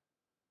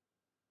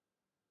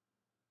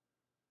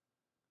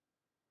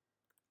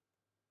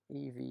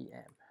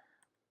 EVM.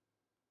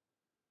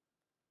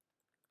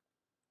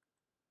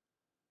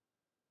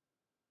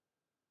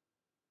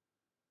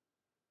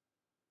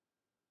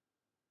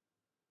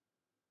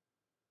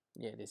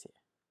 Yeah, it is here.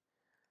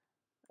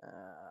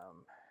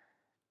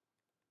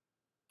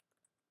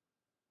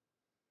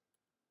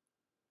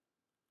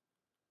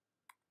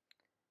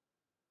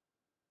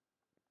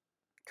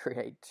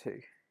 Create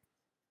 2.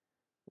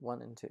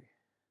 1 and 2.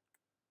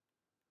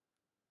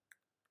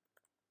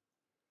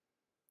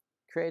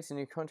 Creates a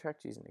new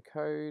contract using the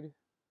code.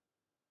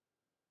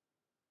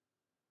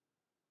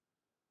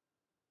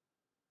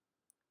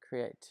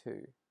 Create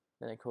 2.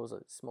 Then it calls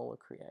it smaller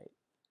create.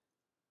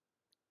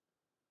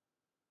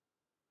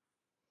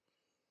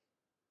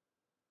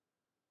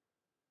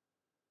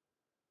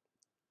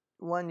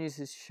 One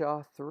uses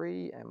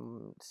SHA-3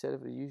 and instead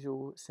of the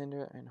usual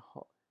sender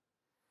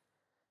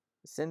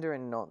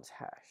and nonce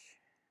hash.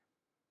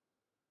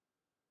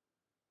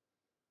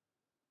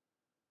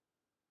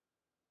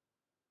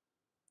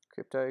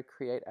 Crypto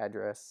create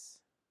address,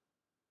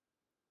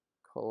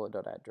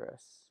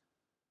 caller.address.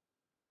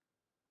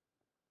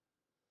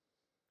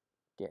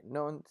 Get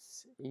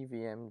nonce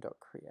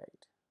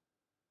evm.create.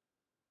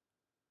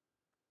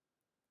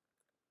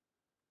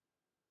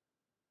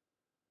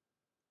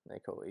 They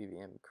call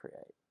EVM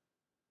create.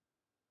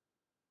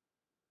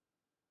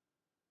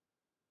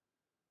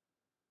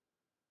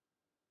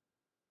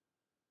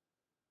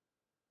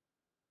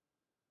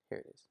 Here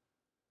it is.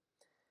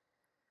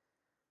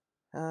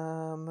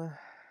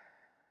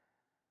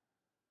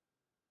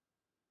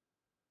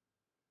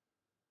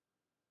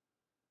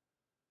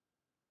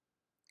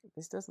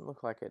 This doesn't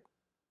look like it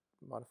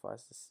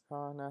modifies this.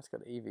 Oh no, it's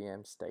got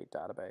EVM state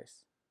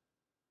database.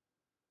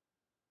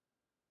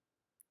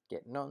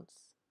 Get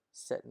nonce,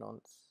 set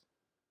nonce.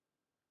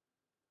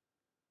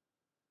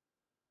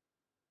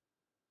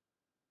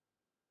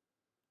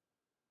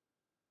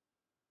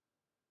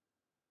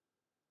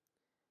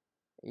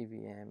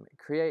 EVM,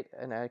 create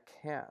an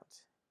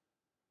account.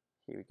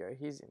 Here we go,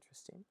 here's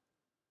interesting.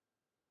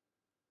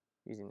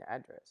 Using the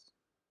address.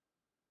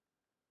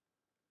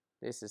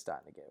 This is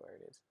starting to get where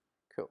it is.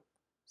 Cool.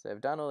 So they've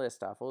done all their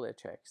stuff, all their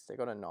checks. They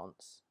got a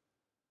nonce.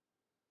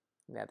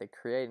 Now they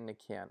create an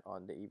account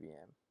on the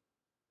EVM.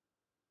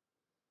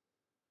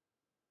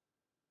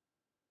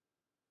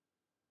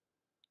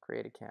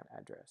 Create account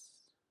address.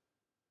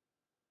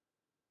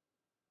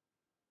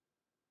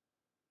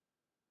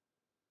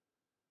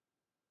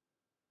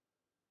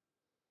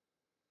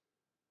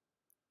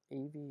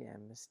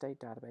 EVM state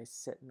database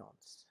set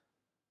nonce.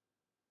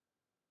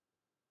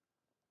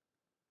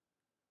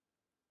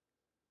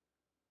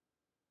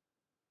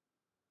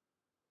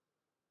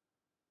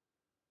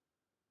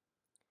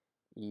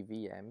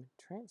 EVM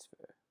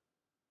transfer.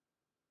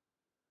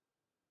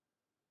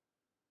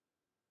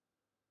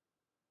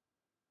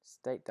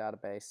 State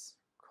database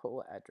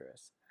call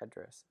address,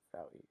 address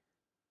value.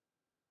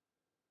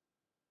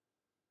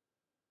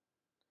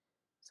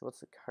 So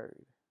what's the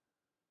code?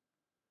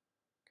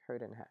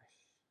 Code and hash.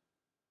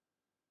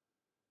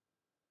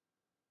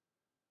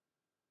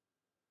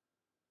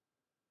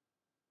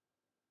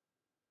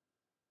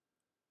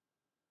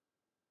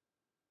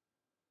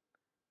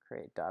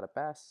 Create data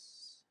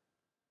bus.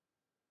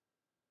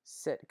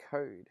 Set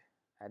code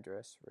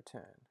address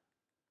return.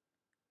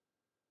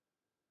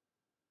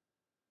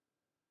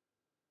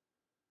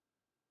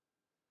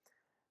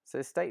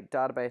 So state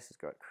database has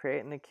got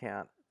create an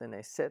account, then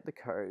they set the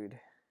code.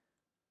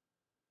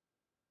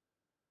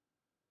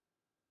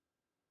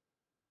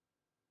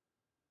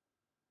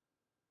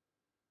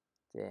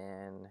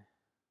 Then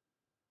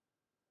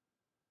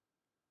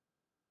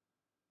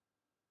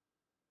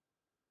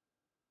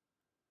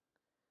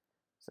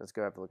so let's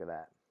go have a look at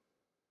that.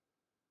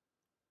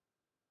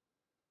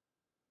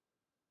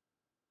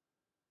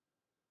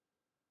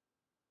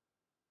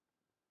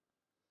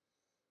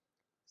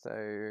 So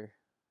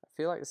I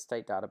feel like the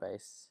state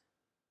database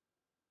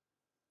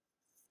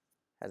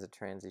has a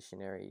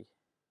transitionary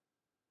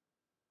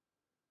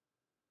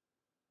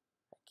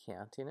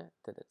account in it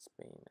that it's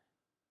been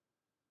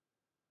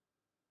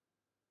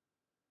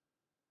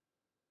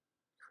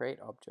create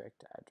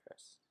object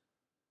address.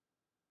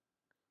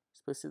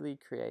 Explicitly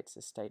creates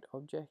a state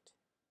object.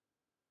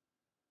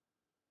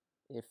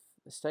 If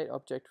the state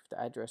object with the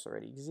address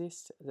already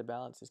exists, the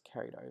balance is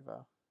carried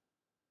over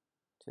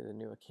to the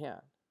new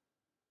account.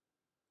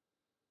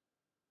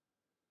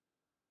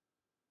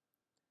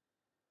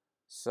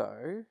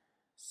 So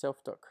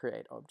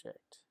self.create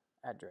object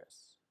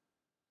address.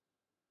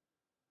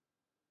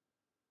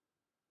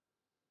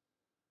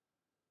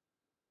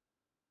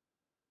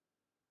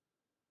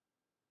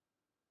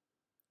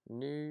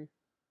 new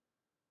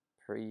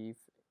prev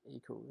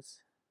equals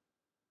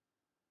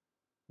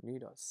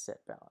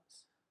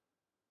new.setBalance.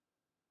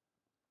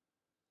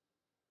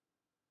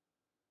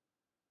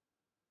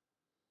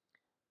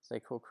 So they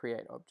call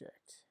create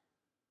object.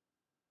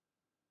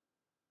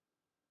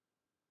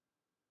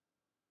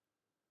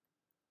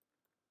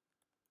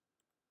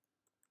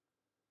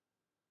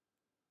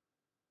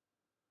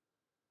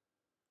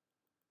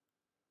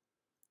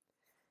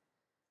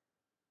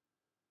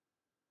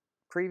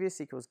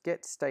 Previous equals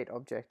get state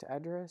object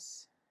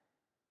address,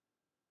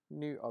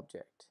 new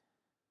object,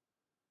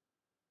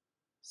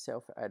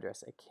 self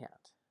address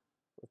account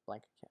with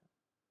blank account.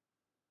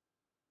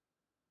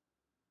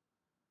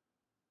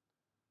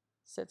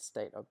 Set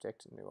state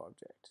object to new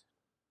object.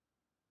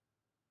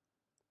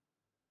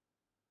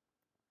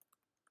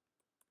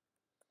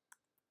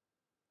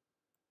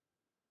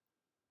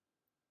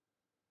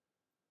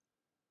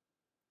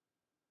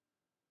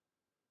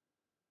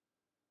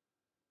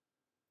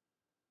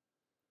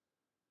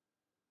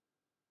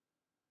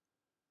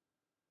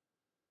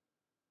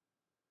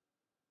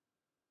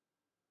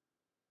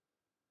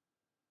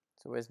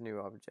 So where's new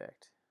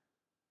object?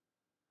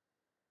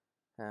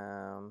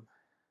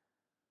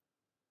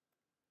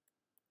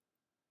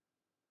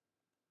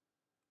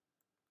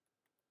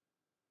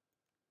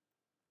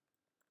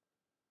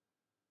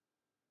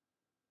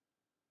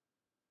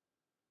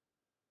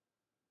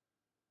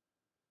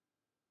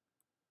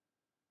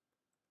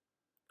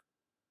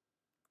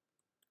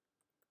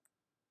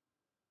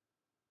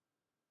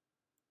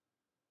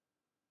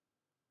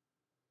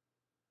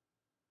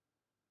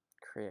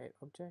 Create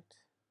object,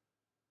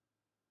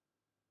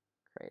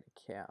 create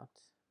account.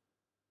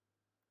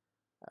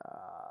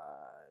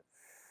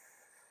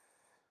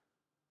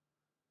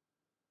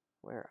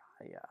 Where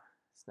are ya?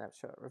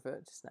 Snapshot,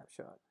 revert to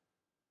snapshot.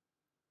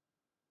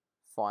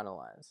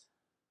 Finalize.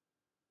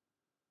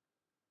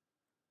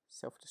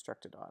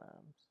 Self-destructed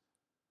items.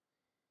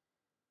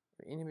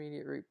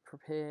 Intermediate root,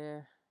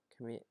 prepare,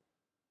 commit.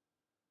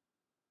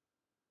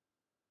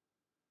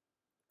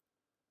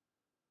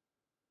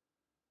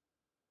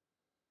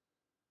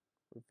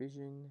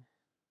 Revision.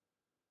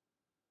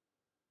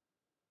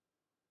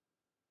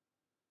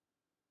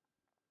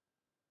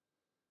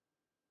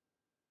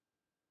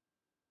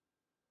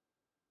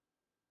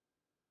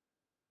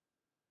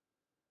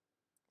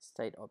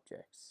 State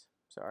objects.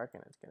 So I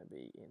reckon it's going to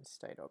be in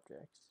state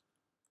objects.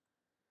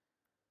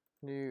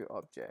 New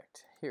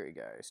object. Here we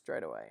go,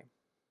 straight away.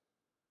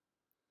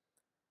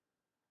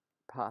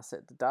 Pass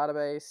it the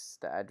database,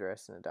 the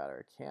address, and the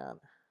data account.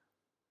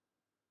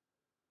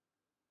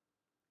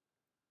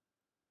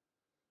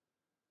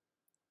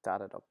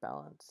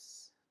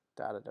 Data.balance,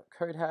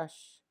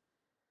 data.codehash.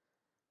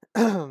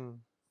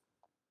 And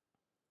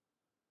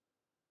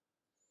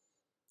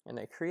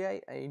they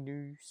create a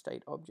new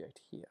state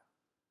object here.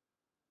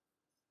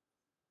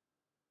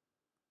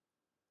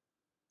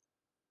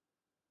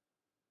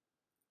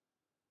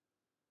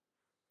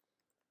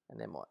 And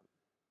then what?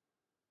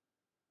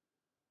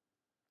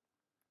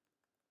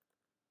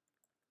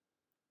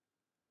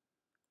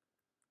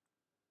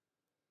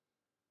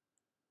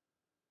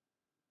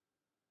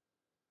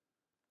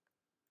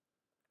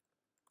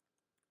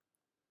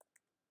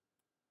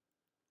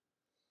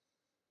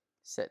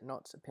 Set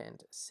nots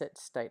append, set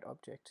state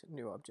object,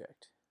 new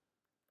object.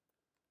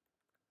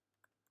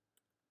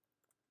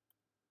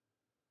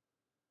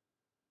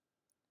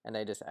 And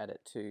they just add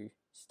it to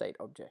state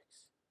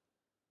objects.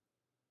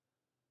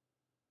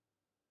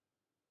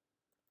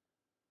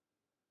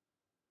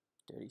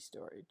 Dirty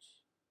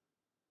storage.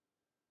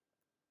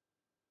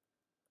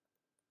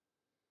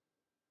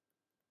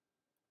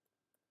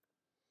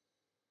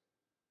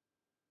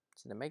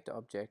 So to make the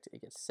object,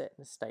 it gets set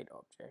in the state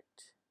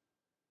object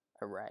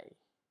array.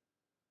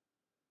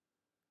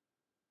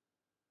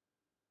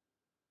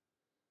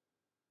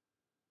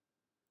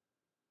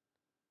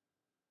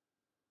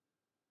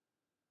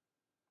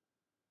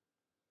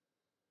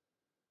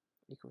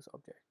 Equals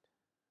object.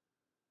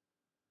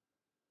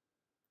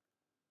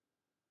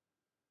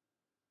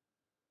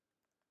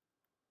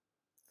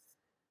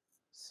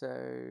 So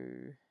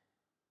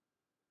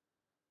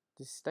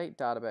the state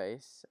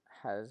database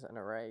has an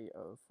array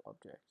of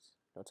objects.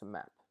 No, it's a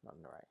map, not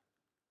an array.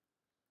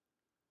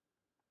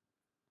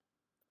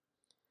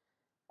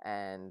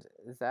 And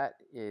that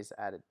is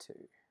added to.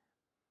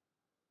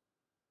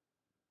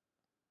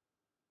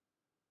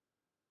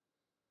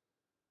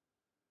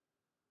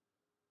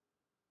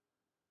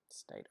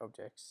 State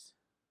objects,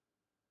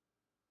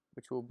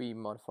 which will be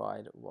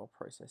modified while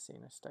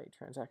processing a state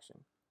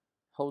transaction.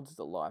 Holds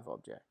the live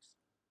objects.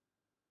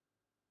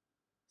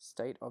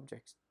 State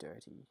objects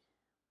dirty.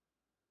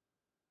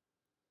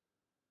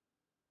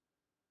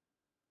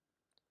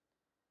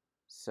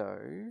 So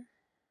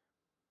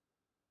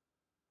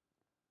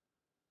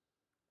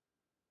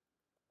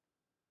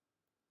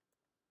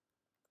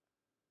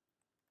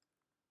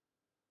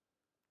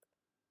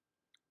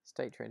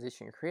state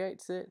transition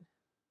creates it,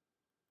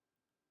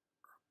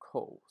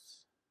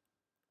 calls.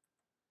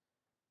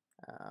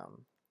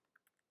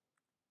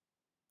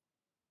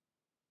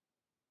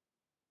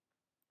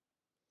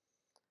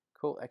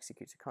 Call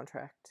executes a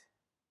contract.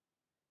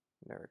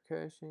 No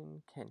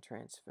recursion. Can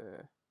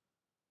transfer.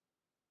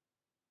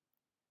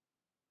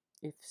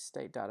 If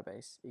state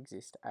database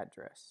exists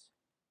address.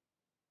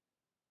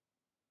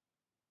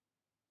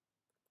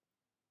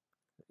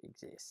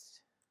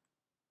 Exists.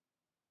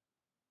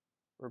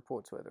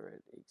 Reports whether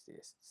it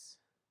exists.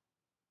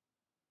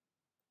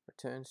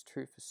 Returns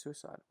true for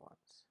suicide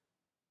ones.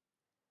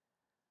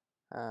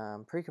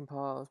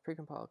 Precompile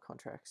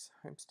contracts,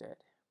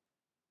 homestead.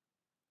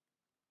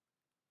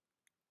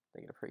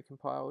 They get a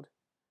precompiled.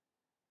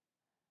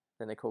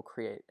 Then they call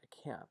create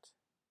account,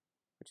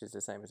 which is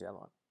the same as the other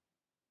one.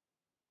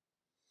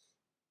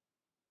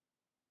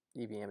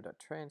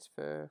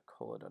 EVM.transfer,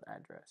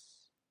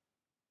 caller.address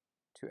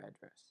to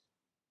address.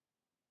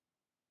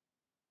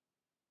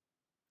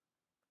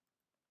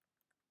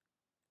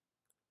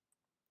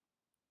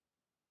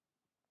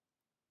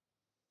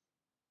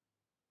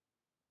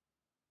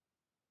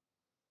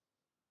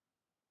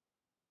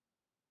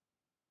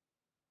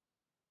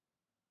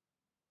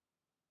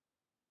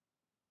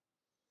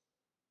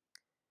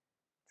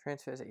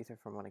 Transfers ether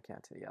from one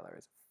account to the other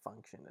as a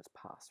function that's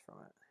passed from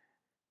it.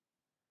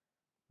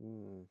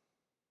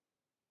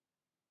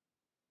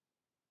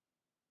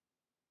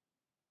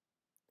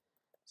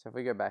 So if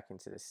we go back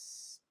into the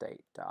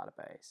state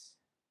database,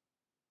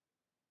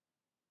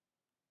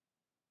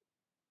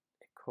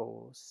 it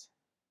calls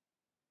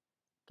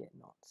get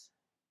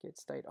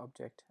state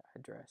object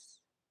address.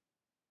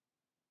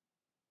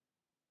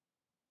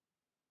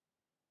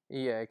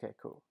 Yeah, okay,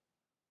 cool.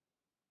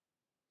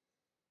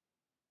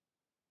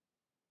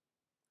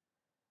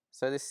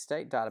 So this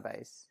state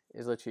database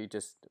is literally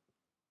just,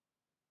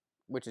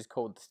 which is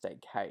called the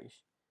state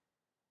cache,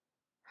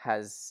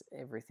 has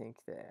everything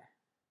there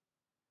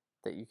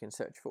that you can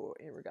search for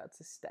in regards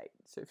to state.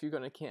 So if you've got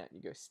an account,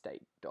 you go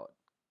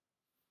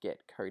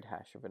state.get code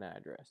hash of an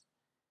address.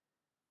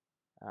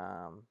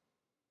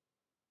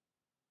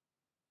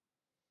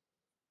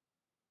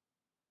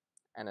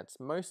 And it's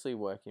mostly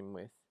working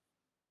with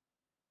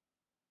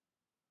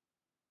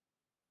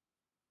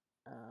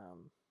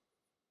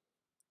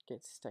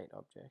get state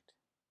object.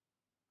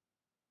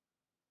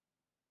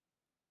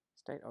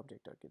 State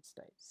object.get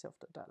state,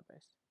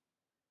 self.database.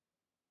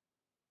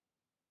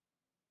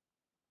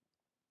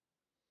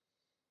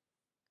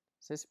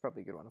 So this is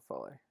probably a good one to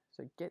follow.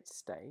 So get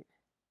state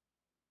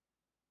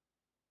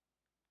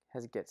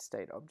has a get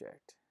state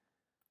object.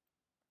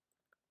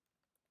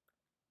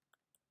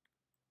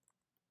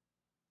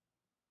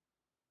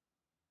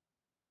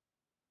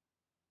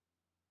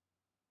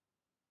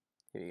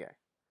 Here you go.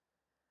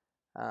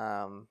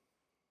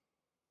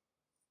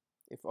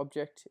 If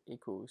object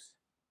equals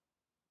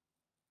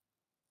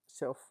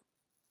self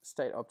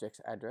state object's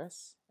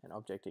address and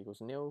object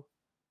equals nil,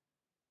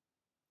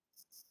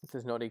 it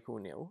does not equal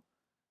nil,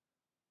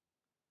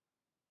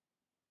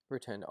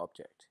 return to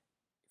object.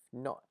 If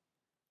not,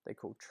 they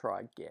call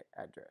try get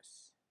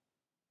address.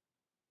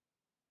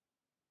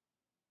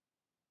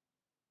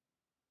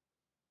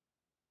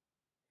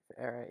 If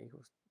error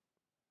equals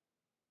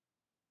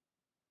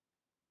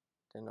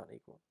does not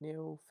equal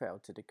nil,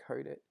 failed to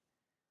decode it.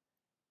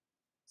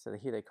 So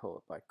here they call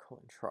it by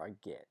calling try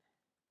get.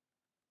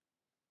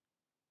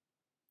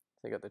 So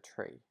they got the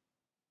tree.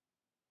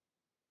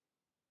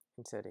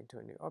 Insert into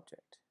a new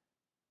object.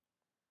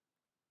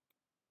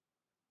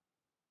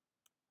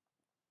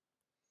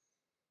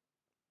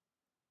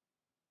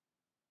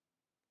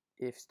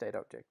 If state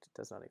object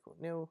does not equal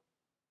nil,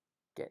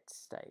 get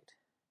state.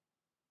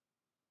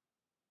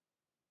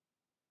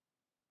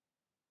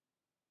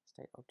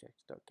 State object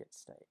dot get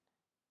state.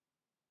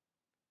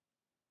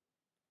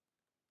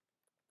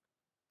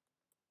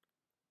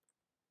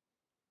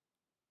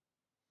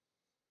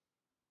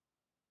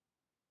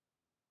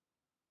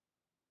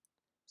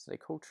 So they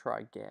call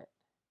try get.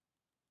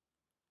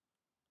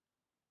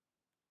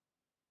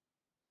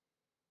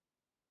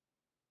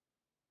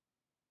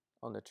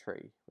 On the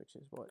tree, which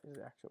is what is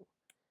actual.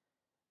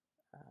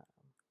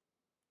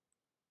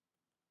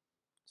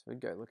 So we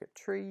go look at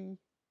tree.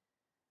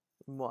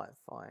 We might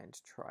find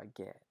try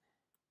get.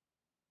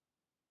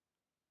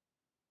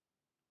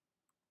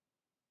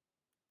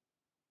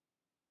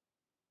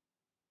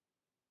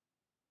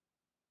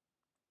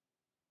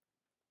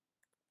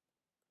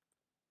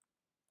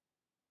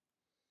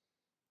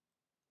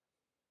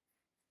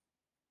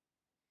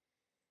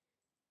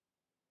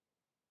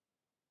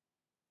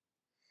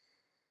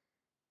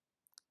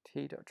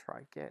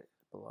 T.try get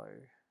below.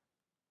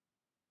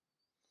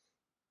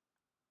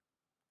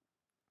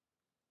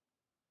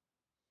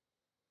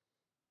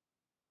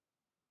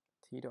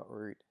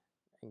 T.root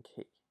and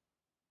key.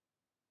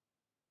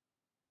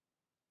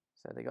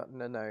 So they got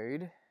the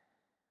node,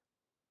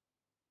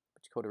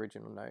 which is called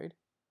original node.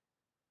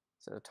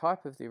 So the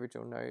type of the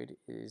original node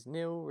is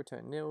nil,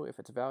 return nil. If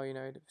it's a value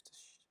node, if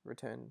it's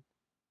return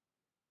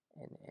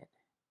NN.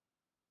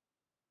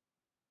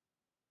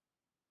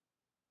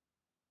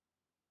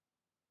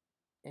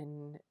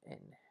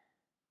 NN.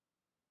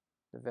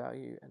 The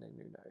value and a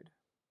new node.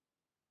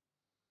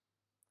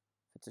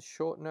 If it's a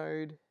short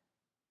node,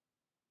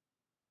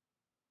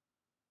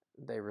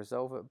 they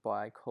resolve it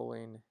by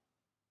calling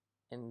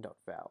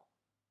n.val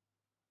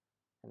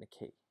and a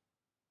key.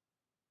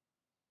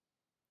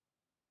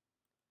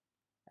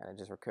 And it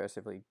just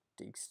recursively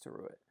digs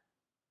through it.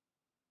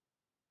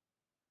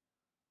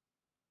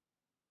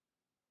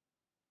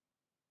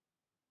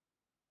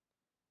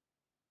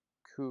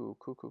 Cool.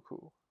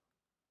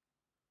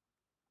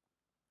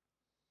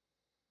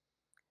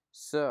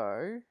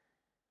 So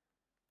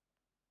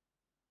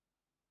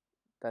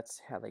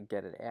that's how they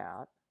get it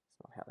out. It's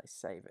not how they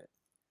save it.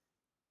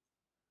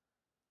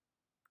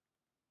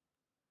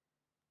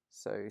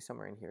 So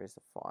somewhere in here is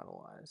the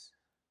finalize.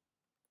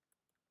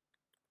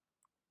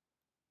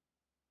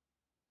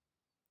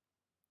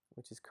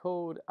 Which is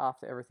called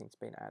after everything's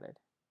been added.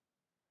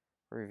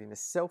 Removing the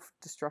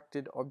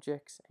self-destructed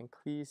objects and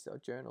clears the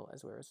journal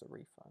as well as the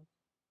refund.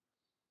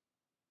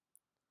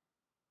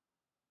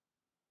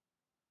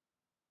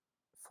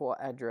 For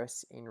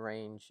address in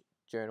range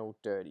journal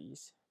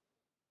dirties.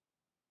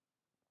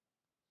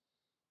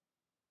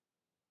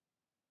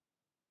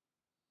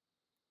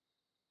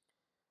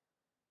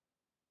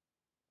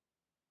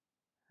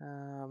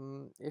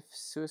 If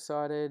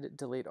suicided,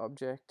 delete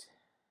object.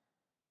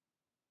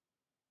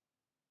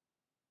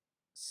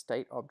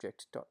 State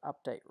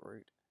object.update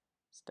root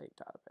state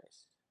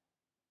database.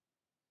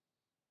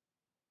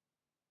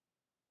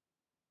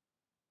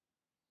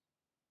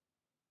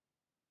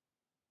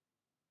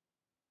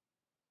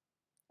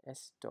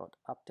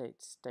 S.update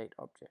state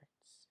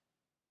objects.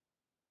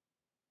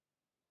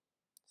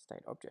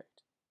 State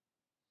object.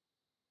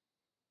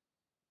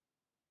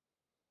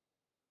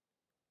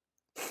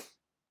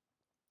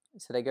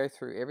 So they go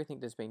through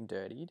everything that's been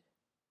dirtied,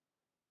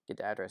 get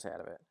the address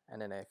out of it,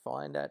 and then they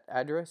find that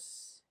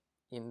address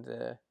in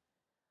the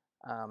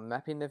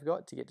mapping they've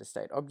got to get to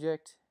state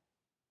object.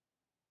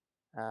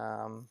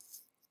 And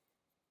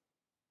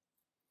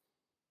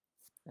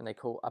they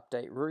call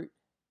update root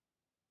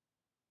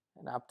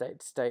and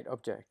update state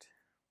object.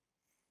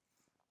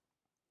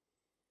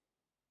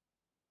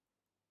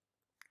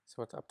 So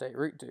what's update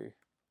root do?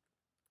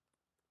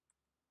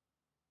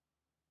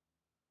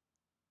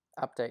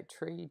 Update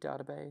tree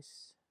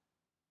database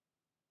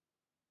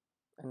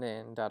and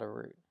then data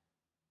root.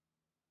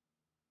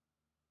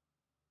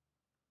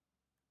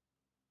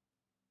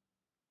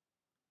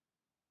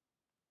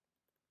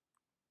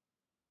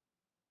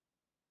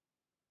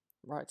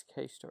 Writes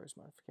case storage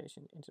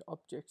modification into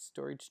object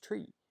storage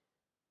tree.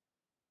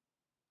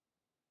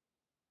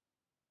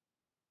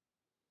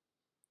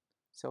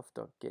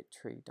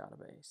 Self.getTree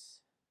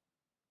database.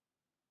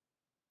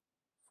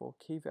 For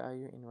key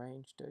value in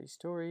range dirty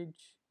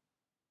storage.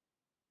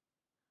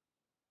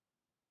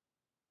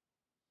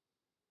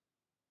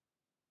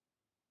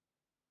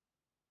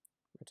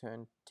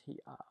 Return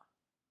TR.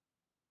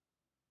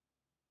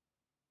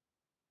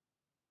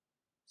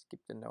 Skip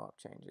the no up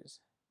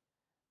changes.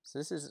 So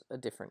this is a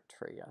different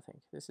tree, I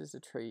think. This is the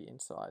tree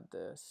inside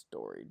the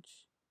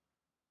storage,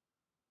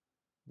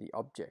 the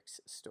objects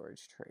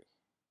storage tree.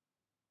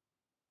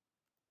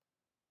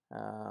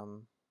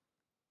 So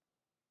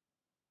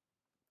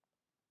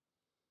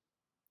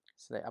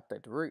they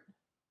update the root,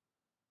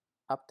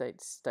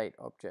 update state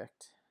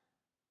object,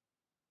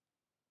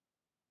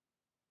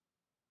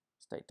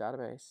 state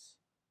database,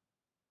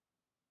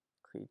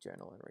 clear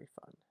journal and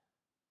refund.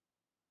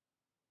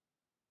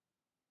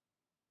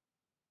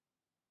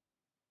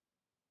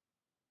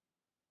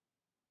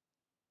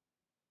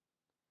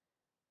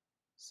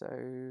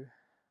 So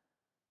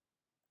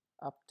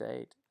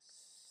update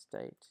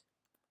state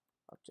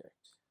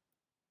object.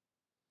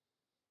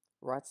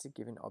 Writes the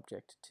given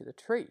object to the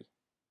tree.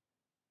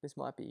 This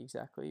might be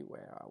exactly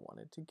where I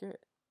wanted to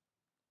get.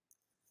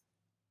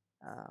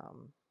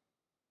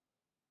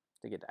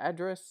 To get the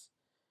address,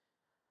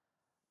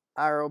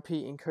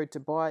 RLP encode to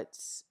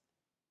bytes,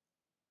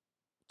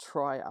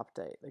 try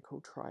update. They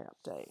call try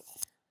update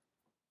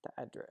the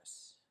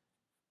address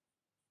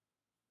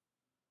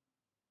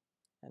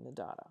and the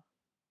data.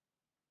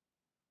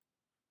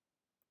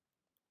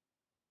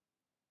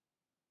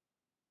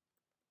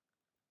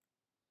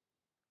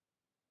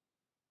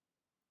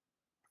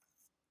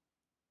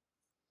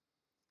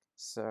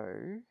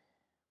 So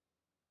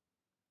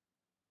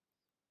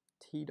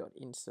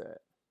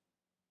t.insert.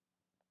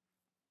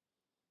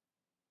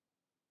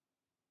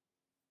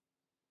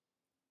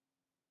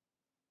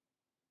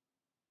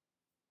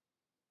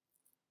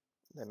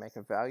 They make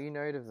a value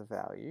node of the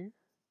value.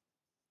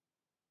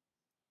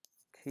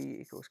 Key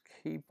equals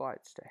key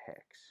bytes to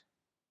hex.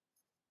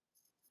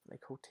 They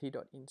call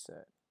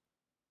t.insert.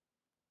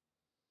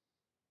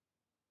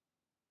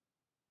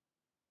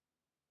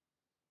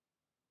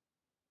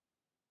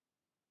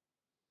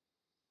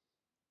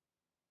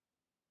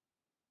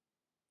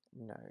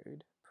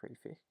 Node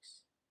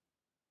prefix.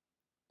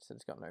 So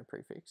it's got no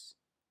prefix.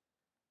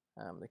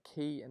 The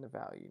key and the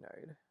value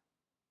node.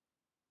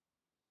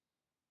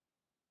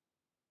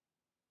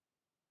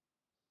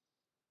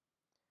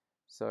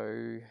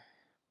 So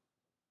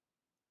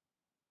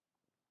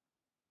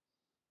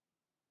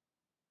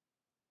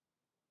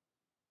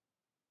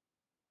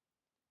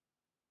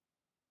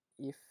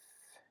if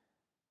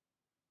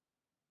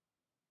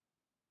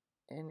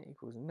n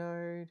equals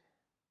node.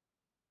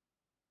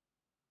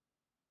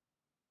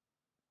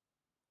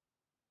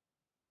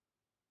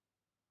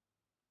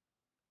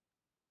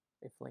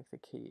 If length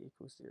of key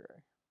equals 0.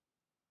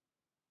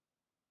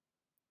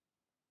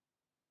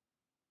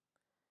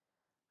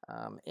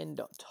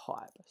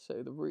 N.type.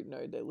 So the root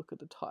node, they look at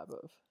the type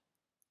of.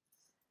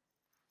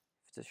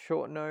 If it's a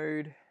short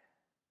node,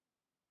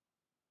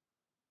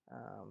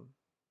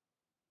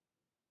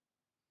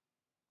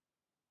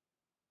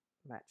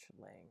 match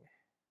lang.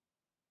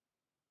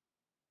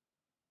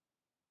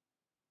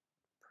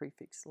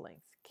 Prefix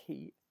length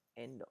key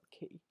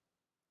n.key.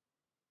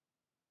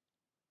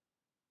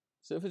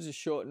 So if it's a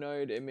short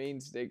node, it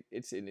means that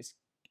it's in this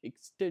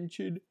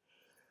extension,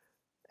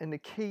 and the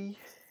key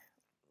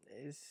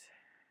is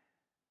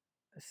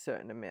a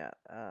certain amount,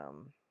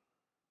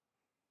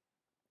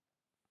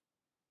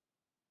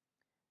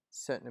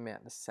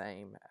 the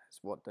same as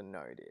what the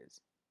node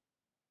is,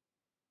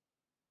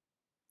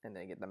 and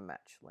then get the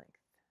match length.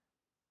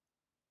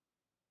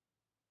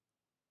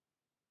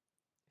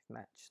 If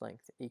match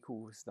length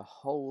equals the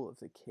whole of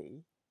the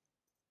key,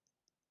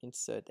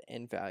 insert the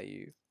n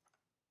value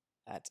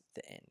at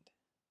the end.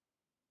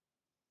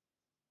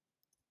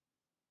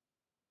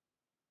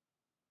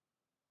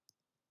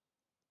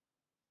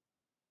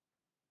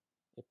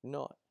 If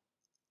not,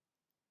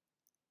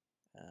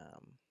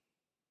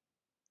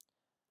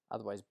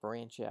 otherwise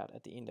branch out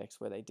at the index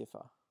where they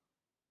differ.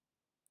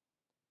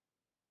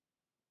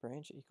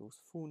 Branch equals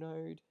full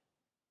node,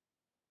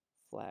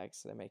 flag,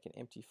 so they make an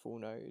empty full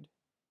node.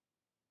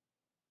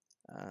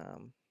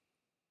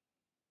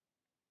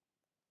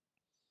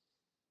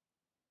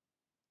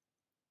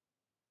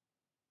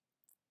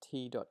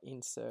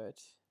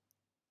 T.insert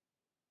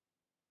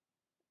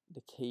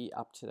the key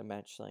up to the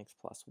match length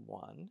plus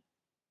 1.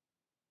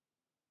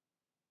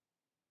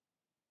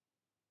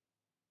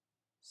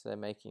 So they're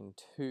making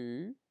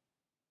 2.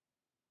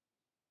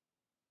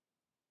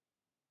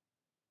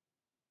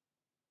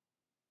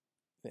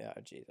 Yeah,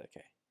 oh geez,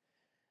 okay.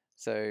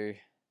 So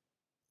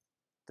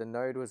the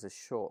node was a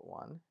short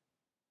one,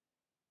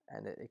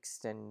 and it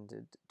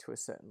extended to a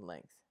certain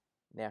length.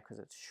 Now, because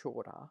it's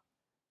shorter,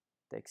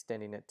 they're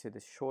extending it to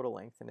the shorter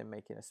length and then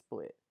making a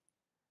split.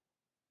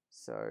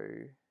 So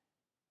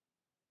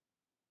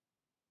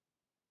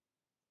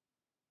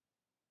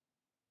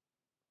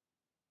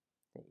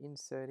they're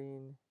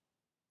inserting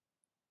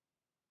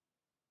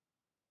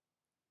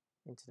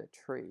into the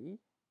tree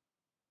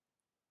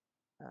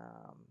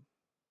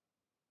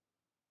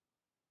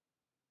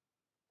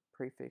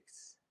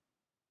prefix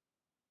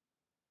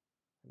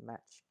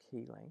match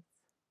key length.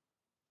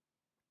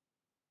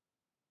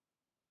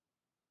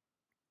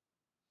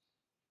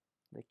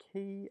 The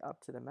key up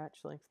to the match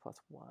length plus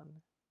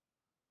 1,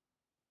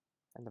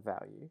 and the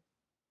value,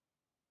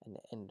 and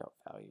the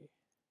n.value.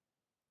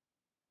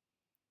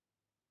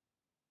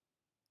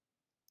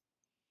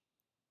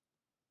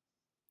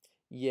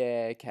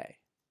 Yeah, okay.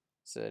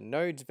 So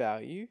node's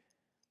value,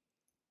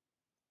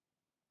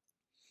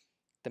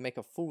 they make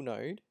a full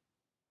node,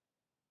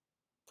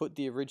 put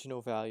the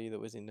original value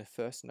that was in the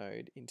first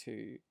node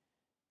into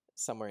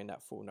somewhere in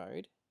that full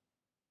node,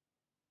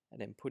 and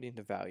then put in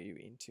the value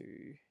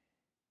into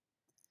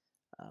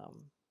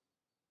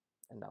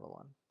another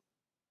one.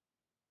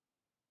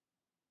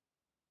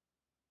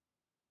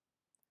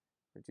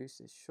 Reduce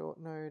this short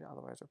node,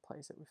 otherwise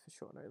replace it with a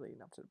short node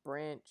leading up to the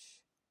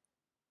branch.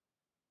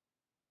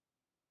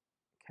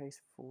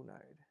 Case full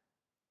node.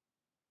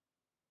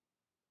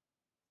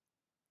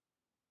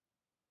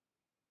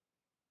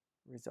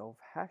 Resolve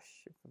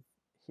hash if we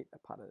hit a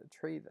part of the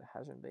tree that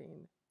hasn't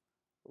been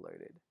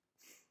loaded.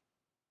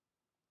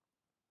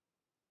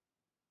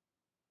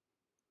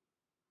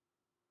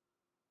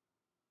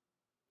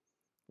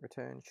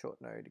 Return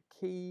short node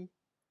key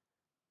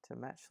to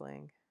match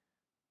lang.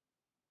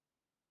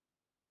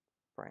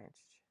 Branch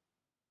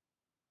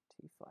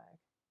T flag.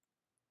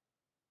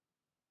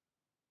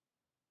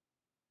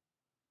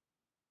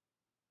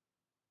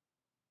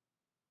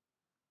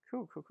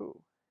 Cool, cool,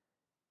 cool.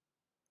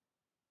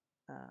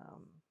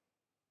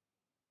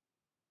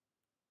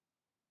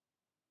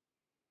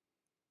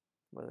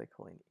 What are they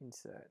calling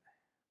insert?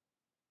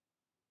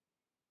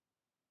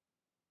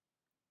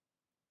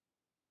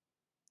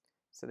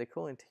 So they're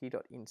calling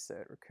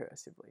t.insert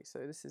recursively.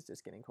 So this is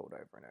just getting called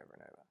over and over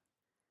and over.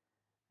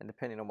 And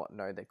depending on what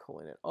node they're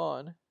calling it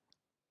on,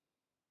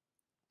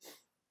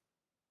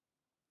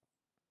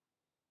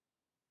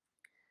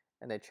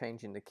 and they're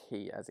changing the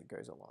key as it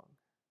goes along.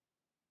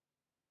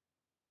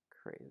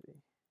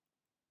 Crazy.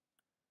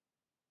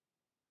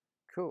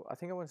 Cool, I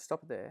think I want to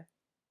stop there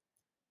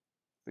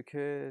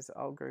because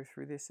I'll go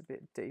through this a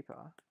bit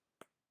deeper,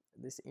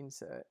 this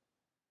insert,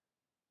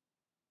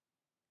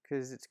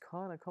 because it's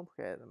kind of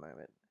complicated at the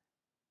moment.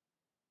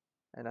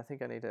 And I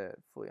think I need to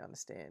fully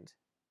understand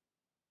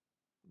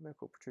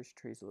Merkle-Patricia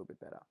trees a little bit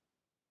better.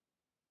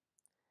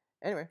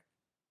 Anyway,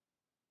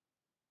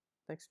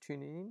 thanks for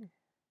tuning in.